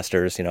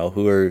protesters,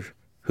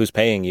 who's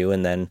paying you,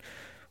 and then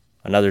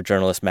another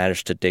journalist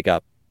managed to dig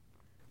up.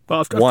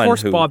 Well, of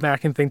course, Bob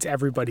Mackin thinks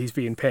everybody's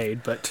being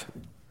paid, but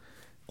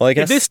well, I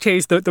guess in this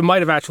case, there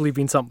might have actually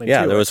been something.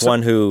 Yeah, there was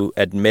one who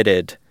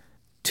admitted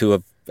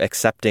to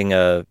accepting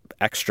a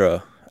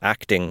extra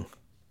acting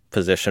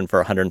position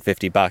for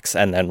 $150,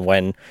 and then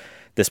when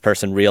this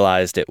person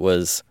realized it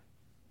was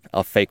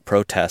a fake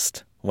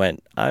protest,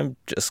 went, "I'm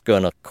just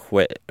gonna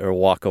quit or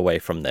walk away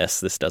from this.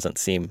 This doesn't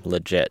seem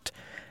legit."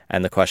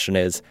 And the question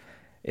is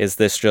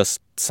this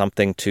just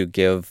something to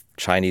give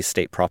Chinese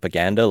state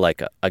propaganda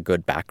a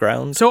good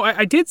background? So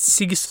I did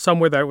see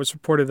somewhere that it was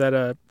reported that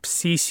a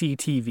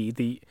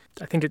CCTV,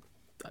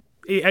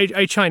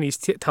 a Chinese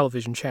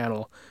television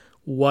channel,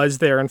 was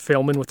there and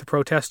filming with the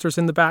protesters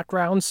in the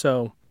background.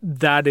 So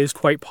that is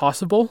quite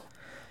possible.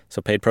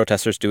 So paid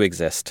protesters do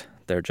exist.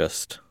 They're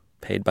just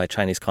paid by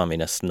Chinese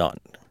communists, not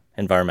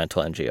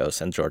environmental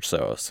NGOs and George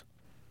Soros.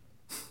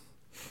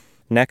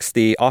 Next,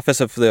 the Office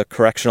of the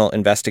Correctional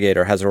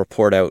Investigator has a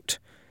report out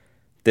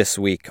this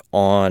week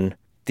on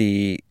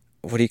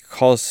what he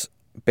calls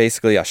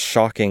basically a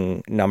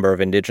shocking number of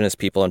Indigenous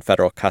people in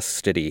federal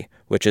custody,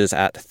 which is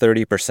at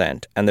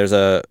 30%. And there's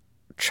a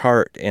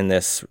chart in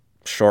this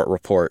short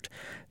report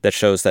that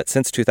shows that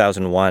since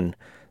 2001,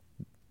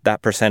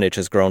 that percentage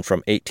has grown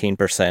from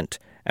 18%,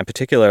 and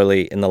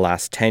particularly in the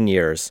last 10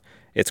 years,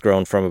 it's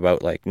grown from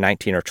about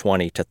 19 or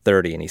 20 to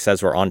 30. And he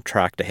says we're on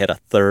track to hit a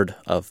third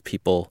of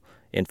people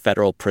in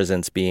federal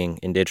prisons being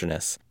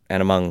Indigenous.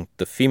 And among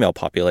the female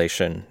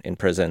population in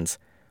prisons,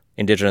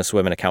 Indigenous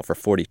women account for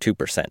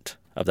 42%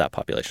 of that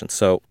population.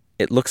 So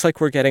it looks like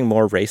we're getting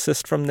more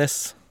racist from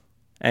this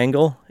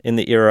angle in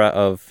the era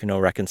of,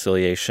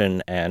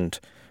 reconciliation and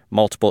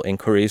multiple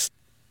inquiries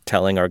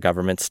telling our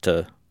governments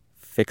to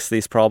fix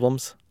these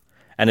problems.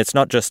 And it's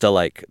not just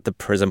the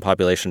prison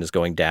population is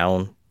going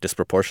down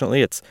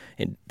disproportionately.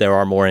 There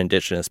are more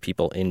Indigenous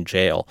people in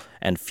jail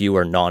and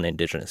fewer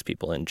non-Indigenous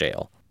people in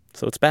jail.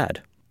 So it's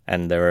bad.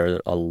 And there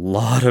are a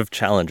lot of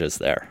challenges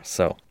there.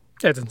 So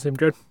that doesn't seem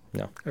good.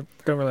 No. I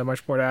don't really have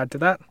much more to add to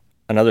that.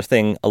 Another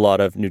thing a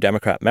lot of New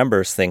Democrat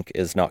members think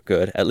is not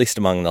good, at least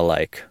among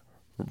the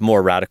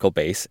more radical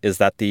base, is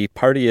that the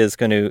party is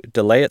going to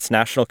delay its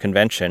national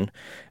convention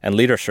and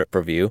leadership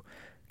review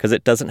because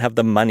it doesn't have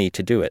the money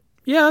to do it.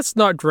 Yeah, that's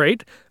not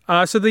great.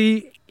 So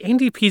the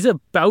NDP is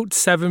about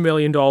 $7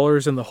 million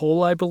in the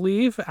hole, I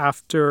believe,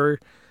 after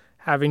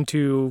having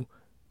to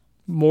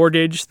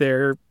mortgage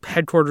their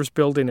headquarters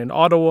building in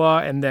Ottawa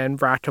and then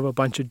rack up a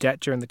bunch of debt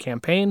during the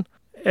campaign.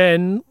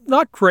 And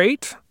not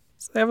great.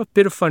 So they have a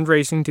bit of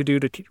fundraising to do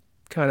to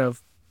kind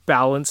of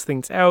balance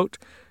things out.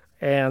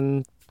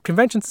 And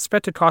conventions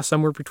expect to cost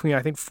somewhere between,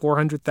 I think,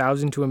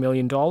 $400,000 to $1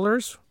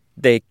 million.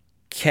 They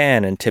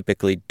can and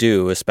typically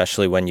do,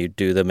 especially when you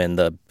do them in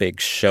the big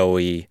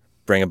showy,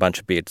 bring a bunch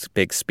of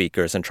big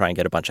speakers and try and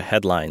get a bunch of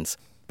headlines.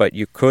 But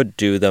you could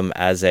do them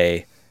as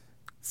a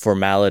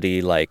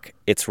formality, like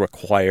it's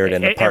required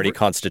in the party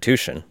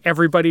constitution.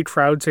 Everybody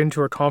crowds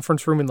into a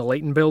conference room in the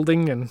Leighton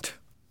building and...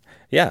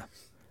 Yeah.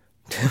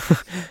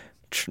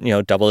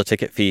 Double the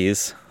ticket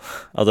fees,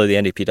 although the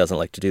NDP doesn't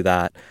like to do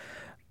that.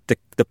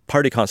 The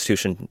party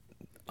constitution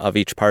of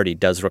each party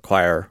does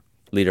require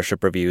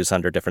leadership reviews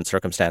under different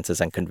circumstances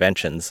and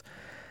conventions.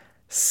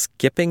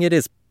 Skipping it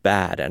is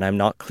bad, and I'm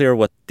not clear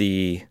what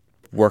the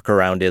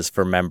workaround is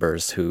for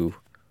members who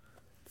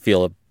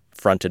feel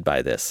affronted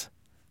by this.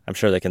 I'm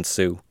sure they can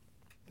sue.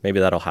 Maybe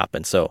that'll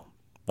happen. So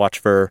watch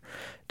for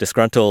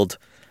disgruntled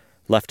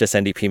leftist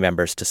NDP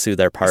members to sue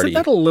their party.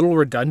 Isn't that a little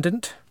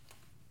redundant?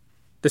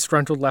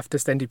 Disgruntled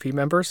leftist NDP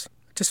members?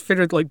 I just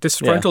figured like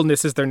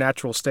disgruntledness is their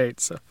natural state.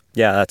 So.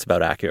 Yeah, that's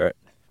about accurate.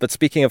 But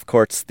speaking of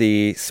courts,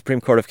 the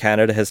Supreme Court of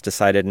Canada has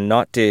decided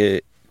not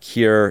to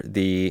hear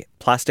the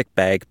plastic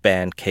bag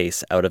ban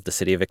case out of the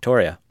city of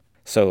Victoria.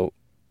 So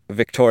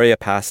Victoria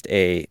passed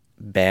a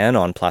ban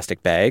on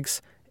plastic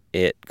bags.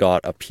 It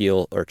got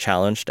appeal or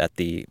challenged at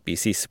the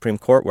BC Supreme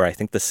Court, where I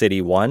think the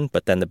city won,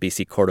 but then the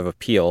BC Court of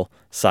Appeal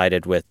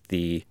sided with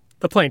the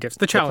plaintiffs,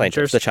 the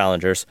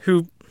challengers,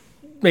 who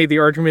made the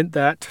argument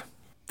that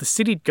the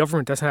city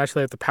government doesn't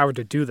actually have the power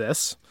to do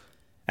this.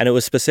 And it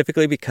was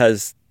specifically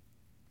because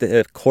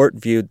the court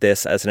viewed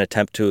this as an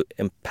attempt to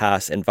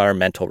pass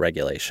environmental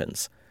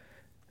regulations.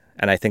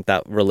 And I think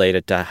that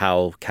related to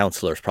how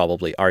councillors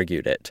probably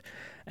argued it.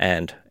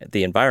 And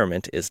the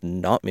environment is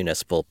not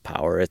municipal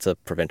power, it's a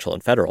provincial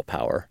and federal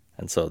power.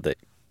 And so the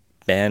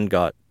ban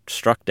got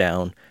struck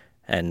down,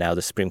 and now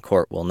the Supreme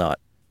Court will not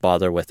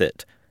bother with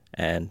it.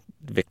 And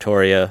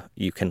Victoria,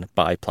 you can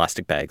buy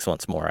plastic bags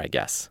once more, I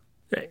guess.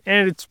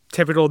 And it's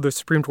typical the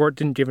Supreme Court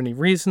didn't give any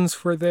reasons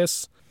for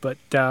this, but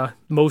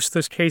most of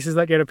those cases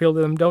that get appealed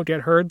to them don't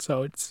get heard,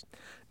 so it's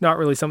not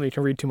really something you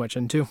can read too much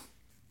into.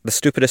 The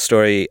stupidest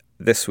story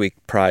this week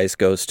prize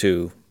goes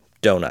to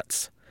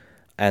donuts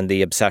and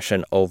the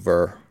obsession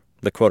over,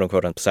 the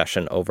quote-unquote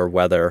obsession over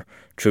whether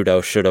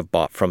Trudeau should have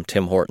bought from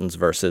Tim Hortons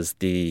versus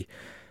the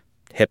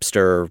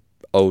hipster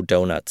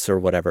donuts or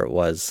whatever it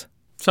was.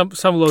 Some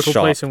local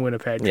shop. Place in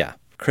Winnipeg. Yeah.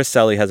 Chris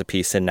Selly has a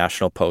piece in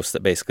National Post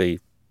that basically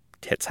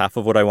hits half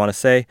of what I want to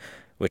say,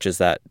 which is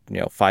that,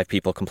 5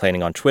 people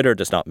complaining on Twitter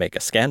does not make a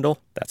scandal.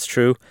 That's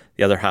true.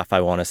 The other half I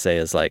want to say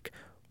is like,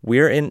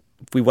 we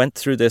went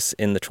through this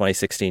in the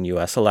 2016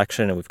 US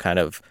election, and we've kind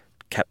of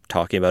kept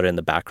talking about it in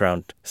the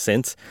background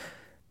since.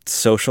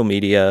 Social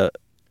media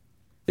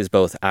is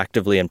both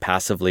actively and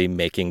passively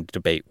making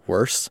debate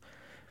worse,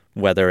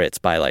 whether it's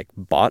by like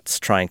bots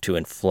trying to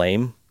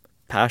inflame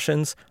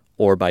passions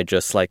or by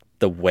just like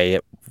the way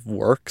it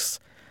works,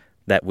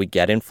 that we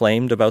get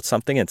inflamed about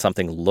something and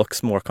something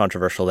looks more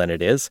controversial than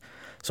it is.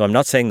 So I'm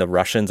not saying the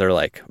Russians are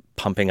like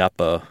pumping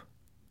up a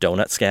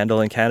donut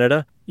scandal in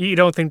Canada. You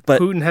don't think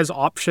Putin has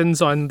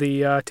options on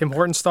the Tim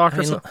Hortons stock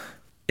or something?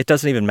 It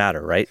doesn't even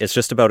matter, right? It's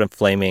just about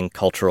inflaming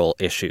cultural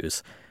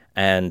issues.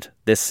 And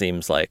this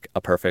seems like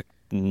a perfect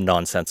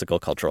nonsensical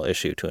cultural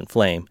issue to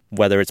inflame,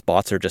 whether it's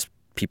bots or just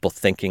people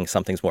thinking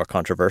something's more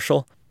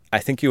controversial. I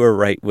think you were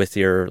right with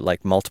your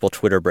like multiple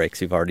Twitter breaks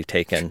you've already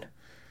taken.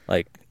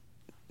 Like,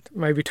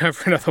 might be time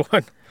for another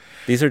one.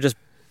 These are just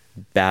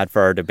bad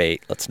for our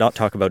debate. Let's not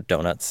talk about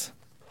donuts.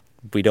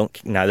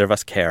 Neither of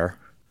us care.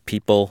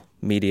 People,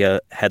 media,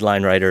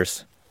 headline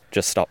writers,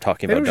 just stop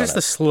talking about donuts. It was just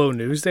a slow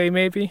news day,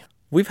 maybe.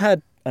 We've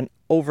had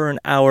over an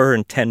hour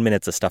and 10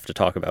 minutes of stuff to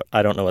talk about.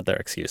 I don't know what their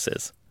excuse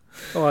is.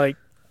 Like,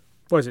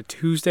 what is it,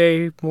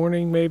 Tuesday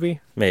morning, maybe?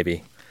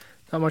 Maybe.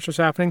 Not much was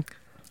happening.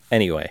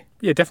 Anyway.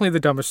 Yeah, definitely the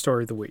dumbest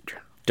story of the week.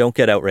 Don't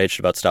get outraged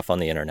about stuff on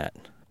the internet.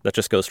 That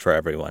just goes for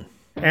everyone.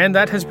 And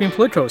that has been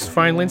Politos.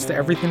 Find links to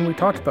everything we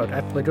talked about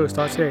at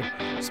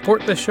politos.ca.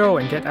 Support this show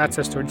and get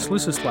access to an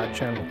exclusive Slack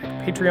channel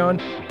at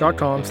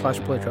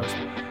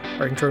patreon.com/Politos.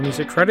 Our intro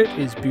music credit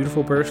is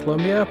Beautiful British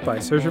Columbia by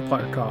Sergei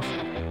Platikov.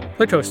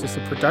 Politos is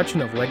the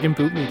production of Leg and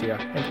Boot Media,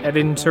 and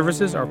editing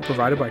services are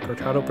provided by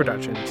Cortado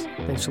Productions.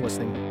 Thanks for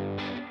listening.